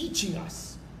teaching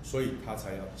us. 所以他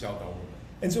才要教导我们。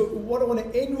 And so what I want to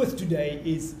end with today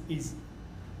is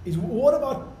what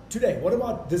about today? What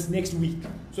about this next week?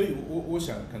 所以我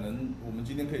想，可能我们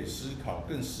今天可以思考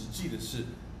更实际的是，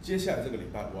接下来这个礼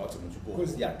拜我要怎么去过活。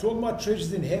 Because yeah, talking about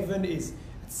treasures in heaven it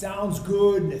sounds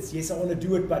good, and it's yes, I want to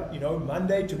do it, but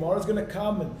Monday, tomorrow's going to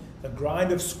come, and the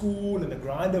grind of school and the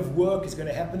grind of work is going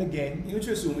to happen again. 因为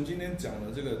确实我们今天讲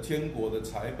的这个天国的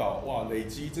财宝，哇，累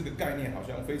积这个概念好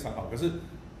像非常好，可是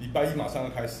礼拜一马上要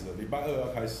开始了，礼拜二要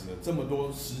开始了，这么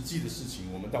多实际的事情，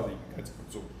我们到底该怎么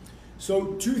做？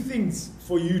 So 2 things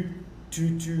for you to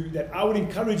that I would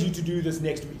encourage you to do this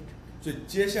next week. 所以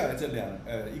接下来这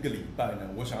一个礼拜呢，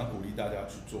我想要鼓励大家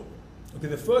去做， Okay,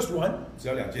 the first one 只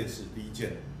要2件事。第一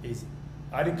件， is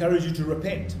I'd encourage you to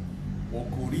repent. 我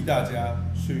鼓励大家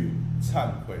去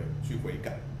忏悔、去悔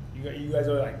改。 You guys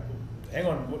are like, hang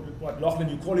on, what Lachlan,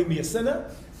 you calling me a sinner?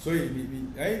 所以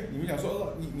你们想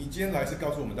说，你今天来是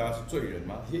告诉我们大家是罪人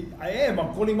吗？ I am.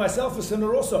 I'm calling myself a sinner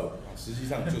also. 实际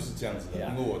上就是这样子的，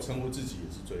 Yeah. 因为我称呼自己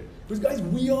也是罪人。 Because guys,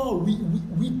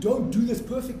 we don't do this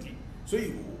perfectly. 所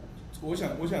以我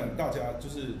想大家就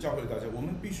是教会大家，我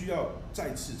们必须要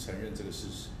再次承认这个事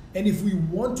实。 And if we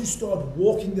want to start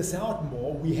walking this out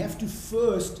more, we have to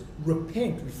first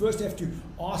repent. We first have to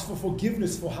ask for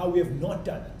forgiveness for how we have not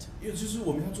done it. 也就是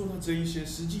我们要做到这一些，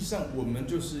实际上我们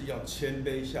就是要谦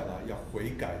卑下来，要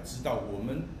悔改，知道我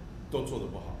们都做得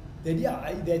不好。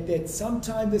 That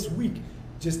sometime this week,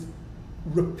 just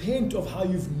repent of how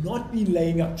you've not been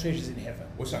laying up treasures in heaven.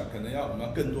 我想可能我们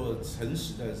要更多的诚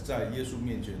实的在耶稣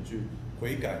面前去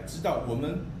悔改，知道我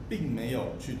们并没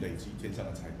有去累积天上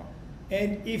的财宝。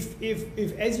 And if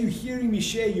as you're hearing me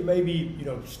share, you may be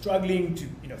struggling to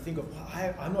think of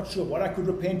I'm not sure what I could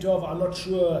repent of. I'm not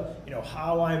sure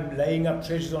how I'm laying up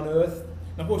treasures on earth.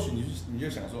 那或许你就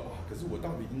想说可是我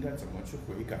到底应该怎么去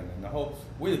悔改呢？然后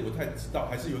我也不太知道，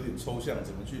还是有点抽象，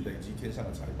怎么去累积天上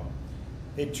的财宝？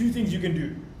 There are 2 things you can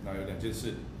do. 那有2件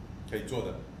事可以做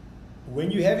的， When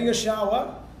you're having a shower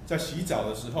在洗澡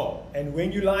的时候， and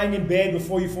when you're lying in bed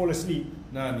before you fall asleep,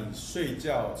 那你睡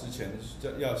觉之前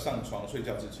要上床睡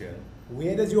觉之前，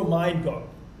 where does your mind go?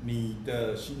 你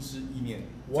的心思意念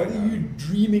在 What 哪 are 里 you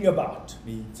dreaming about?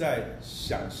 你在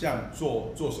想象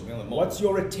做什么样的梦？ What's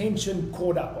your attention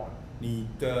caught up on? 你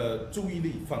的注意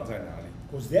力放在哪里？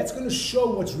 Because that's going to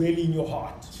show what's really in your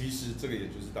heart. 其实这个也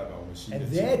就是代表我们心的 And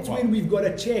情 that's 况 when。we've got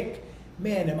to check,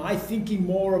 man, am I thinking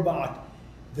more about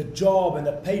the job and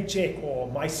the paycheck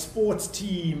or my sports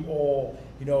team or,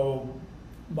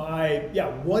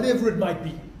 whatever it might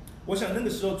be. 我想那个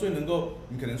时候最能够，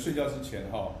你可能睡觉之前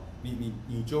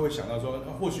你就会想到说，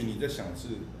或许你在想是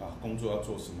工作要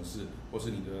做什么事，或是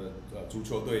你的足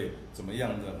球队怎么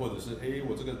样的，或者是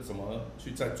我这个怎么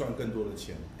去再赚更多的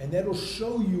钱。 And that'll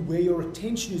show you where your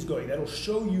attention is going. That'll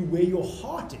show you where your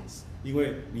heart is. 因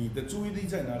为你的注意力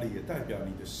在哪里，也代表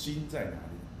你的心在哪里。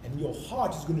 And your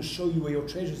heart is going to show you where your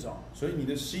treasures are. 所以你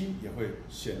的心也会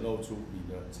显露出你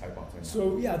的财宝在哪里。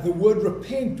 So the word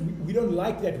repent, we don't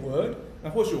like that word 那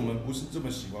或许我们不是这么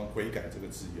喜欢悔改这个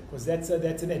字眼， because that's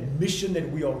an admission that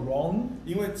we are wrong.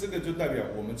 因为这个就代表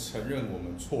我们承认我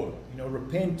们错了。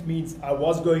 Repent means I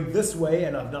was going this way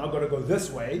and I've now got to go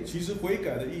this way. 其实悔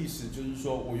改的意思就是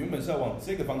说，我原本是要往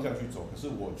这个方向去走，可是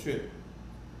我却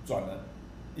转了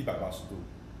180度。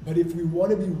 But if we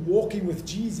want to be walking with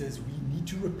Jesus, we need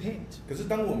to repent. 可是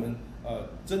当我们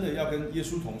真的要跟耶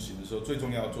稣同行的时候，最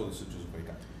重要要做的事就是悔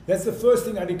改。 That's the first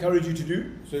thing I'd encourage you to do.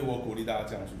 所以我鼓励大家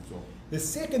这样去做。 The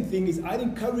second thing is I'd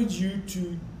encourage you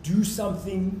to do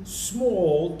something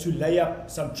small to lay up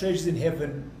some treasures in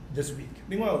heaven this week.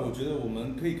 另外，我觉得我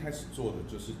们可以开始做的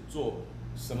就是做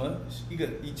什么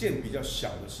一件比较小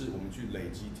的事，我们去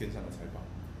累积天上的财宝。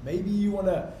 Maybe you want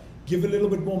to give a little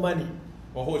bit more money.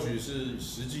 或许是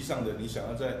实际上的，你想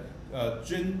要在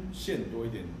捐献多一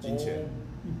点金钱，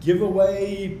 Give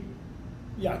away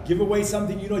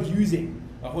something you're not using.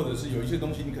 或者是有一些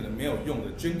东西你可能没有用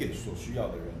的，捐给所需要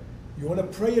的人， You want to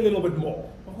pray a little bit more.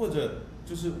 或者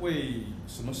就是为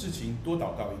什么事情多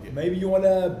祷告一点。 Maybe you want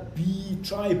to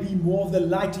try to be more of the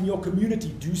light in your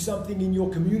community. Do something in your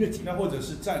community. 那或者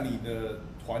是在你的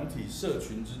团体社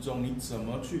群之中，你怎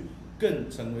么去更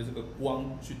成为这个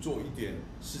光，去做一点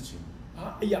事情。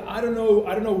 I don't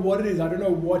know what it is. I don't know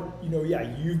what,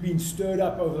 you've been stirred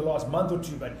up over the last month or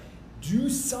two, but do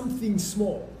something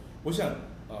small. 我想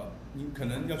你可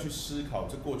能要去思考，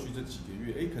过去这几个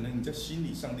月，可能你在心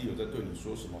里，上帝有在对你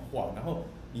说什么话，然后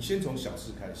你先从小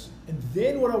事开始。 And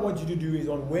then what I want you to do is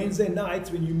on Wednesday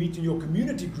nights when you meet in your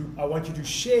community group, I want you to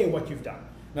share what you've done.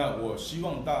 那我希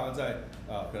望大家在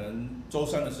可能周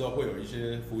三的时候会有一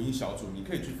些福音小组，你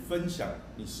可以去分享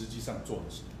你实际上做的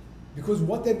事。 Because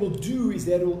what that will do is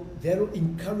that'll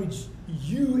encourage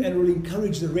you and will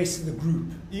encourage the rest of the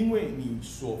group. 因为你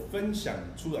所分享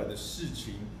出来的事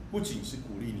情，不仅是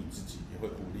鼓励你自己，也会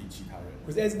鼓励其他人。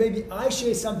 Because as maybe I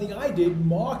share something I did,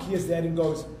 Mark hears that and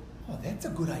goes, oh, that's a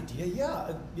good idea.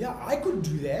 Yeah, I could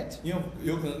do that. 因为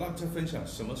有可能让他分享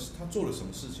什么，他做了什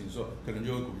么事情的时候，可能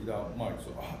就会鼓励到 Mark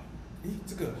说啊，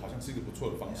这个好像是一个不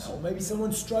错的方式。 Or maybe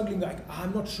someone's struggling, like,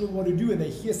 I'm not sure what to do, and they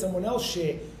hear someone else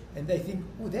share, and they think,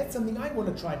 oh, that's something I want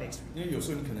to try next week. 因为有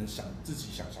时候你可能自己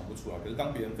想不出来，可是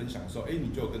当别人分享的时候，你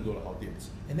就有更多的好点子。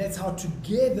 And that's how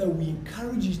together we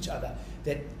encourage each other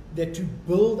that to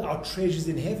build our treasures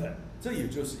in heaven. 这也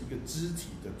就是一个肢体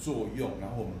的作用，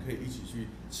然后我们可以一起去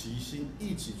齐心，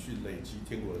一起去累积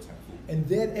天国的财富。 And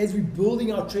that as we're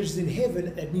building our treasures in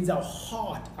heaven, that means our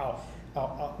heart,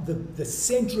 the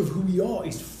center of who we are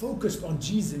is focused on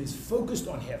Jesus, is focused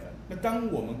on heaven. 那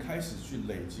当我们开始去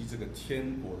累积这个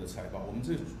天国的财宝，我们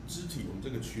这个肢体，我们这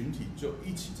个群体就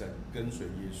一起在跟随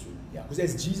耶稣。 Yeah, because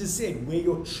as Jesus said, where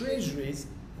your treasure is,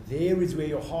 there is where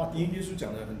your heart 因 is. 为耶稣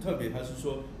讲的很特别，他是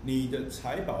说你的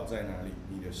财宝在哪里，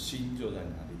你的心就在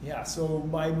哪里。 Yeah, so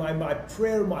my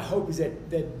prayer, my hope is that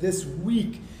this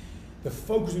week, the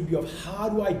focus would be of how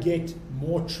do I get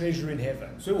more treasure in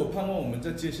heaven. 所以我盼望我们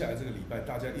在接下来这个礼拜，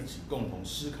大家一起共同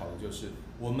思考的就是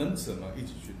我们怎么一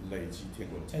起去累积天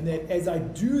国的财 And 宝。 that as I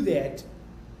do that,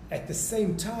 at the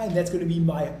same time, that's going to be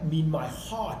my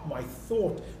heart, my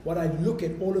thought. What I look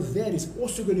at, all of that is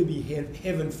also going to be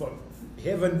heaven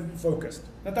focused.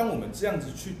 那当我们这样子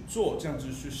去做，这样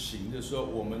子去行的时候，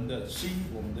我们的心、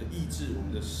我们的意志、我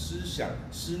们的思想、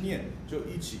思念，就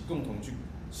一起共同去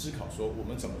思考说，我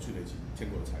们怎么去累积天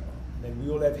国的财宝。 And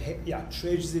we all have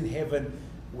treasures in heaven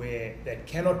that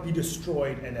cannot be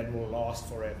destroyed and that will last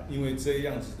forever. 因为这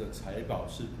样子的财宝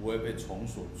是不会被虫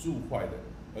所蛀坏的，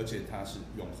而且它是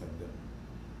永恒的。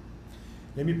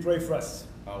 Let me pray for us.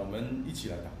 我们一起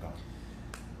来祷告。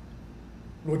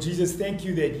 Lord Jesus, thank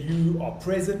you that you are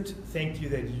present. Thank you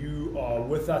that you are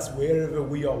with us wherever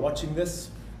we are watching this.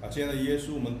 亲爱的耶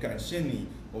稣，我们感谢你。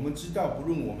我们知道，不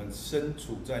论我们身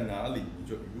处在哪里，你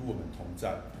就与我们同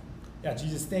在。 Yeah,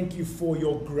 Jesus, thank you for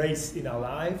your grace in our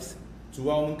lives. 主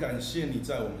啊，我们感谢你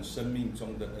在我们生命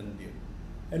中的恩典。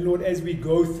 And Lord, as we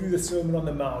go through the Sermon on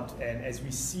the Mount and as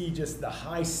we see just the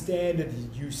high standard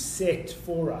that you set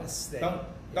for us, that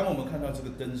当我们看到这个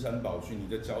登山宝训你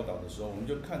在教导的时候，我们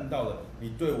就看到了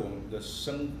你对我们的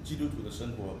基督徒的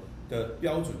生活的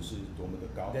标准是多么的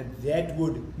高。 that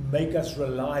would make us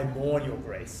rely more on your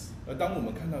grace. 而当我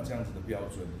们看到这样子的标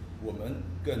准，我们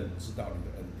更知道你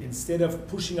的恩典。 Instead of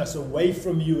pushing us away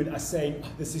from you and us saying, "Oh,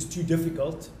 this is too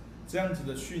difficult," 这样子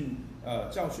的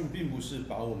教训，并不是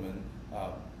把我们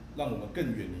让我们更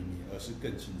远离你，而是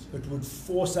更亲近。 it would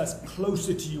force us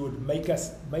closer to you, would make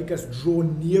us draw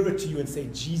nearer to you and say,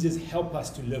 "Jesus, help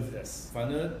us to live this." 反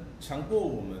而强迫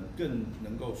我们更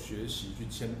能够学习去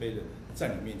谦卑的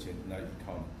在你面前来依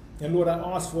靠你。 And Lord, I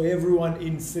ask for everyone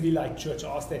in City Light Church,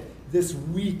 I ask that this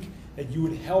week that you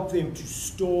would help them to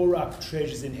store up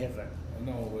treasures in heaven.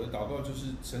 那我的祷告就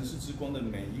是城市之光的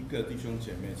每一个弟兄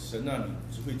姐妹，神啊，你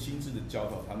只会亲自的教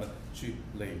导他们去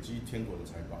累积天国的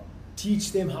财宝，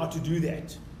 Teach them how to do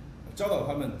that. 教导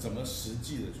他们怎么实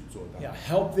际的去做到。 Yeah,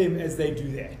 help them as they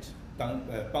do that.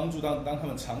 帮助当他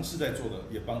们尝试在做的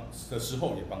时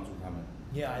候，也帮助他们。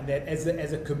 Yeah, and that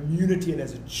as a community and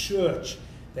as a church,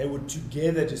 they would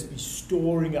together just be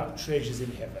storing up treasures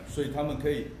in heaven. 所以他们可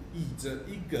以依着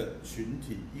一个群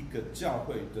体、一个教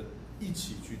会的一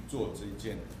起去做这一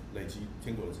件累积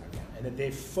天国的财宝。 And that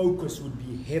their focus would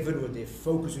be heavenward, their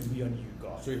focus would be on you,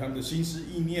 God. 所以他们的心思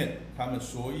意念，他们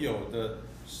所有的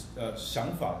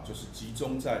想法，就是集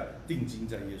中在定睛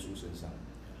在耶稣身上。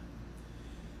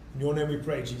 In your name we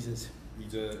pray, Jesus. 以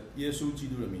着耶稣基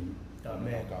督的名，我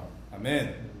们 Amen. 祷告，阿门。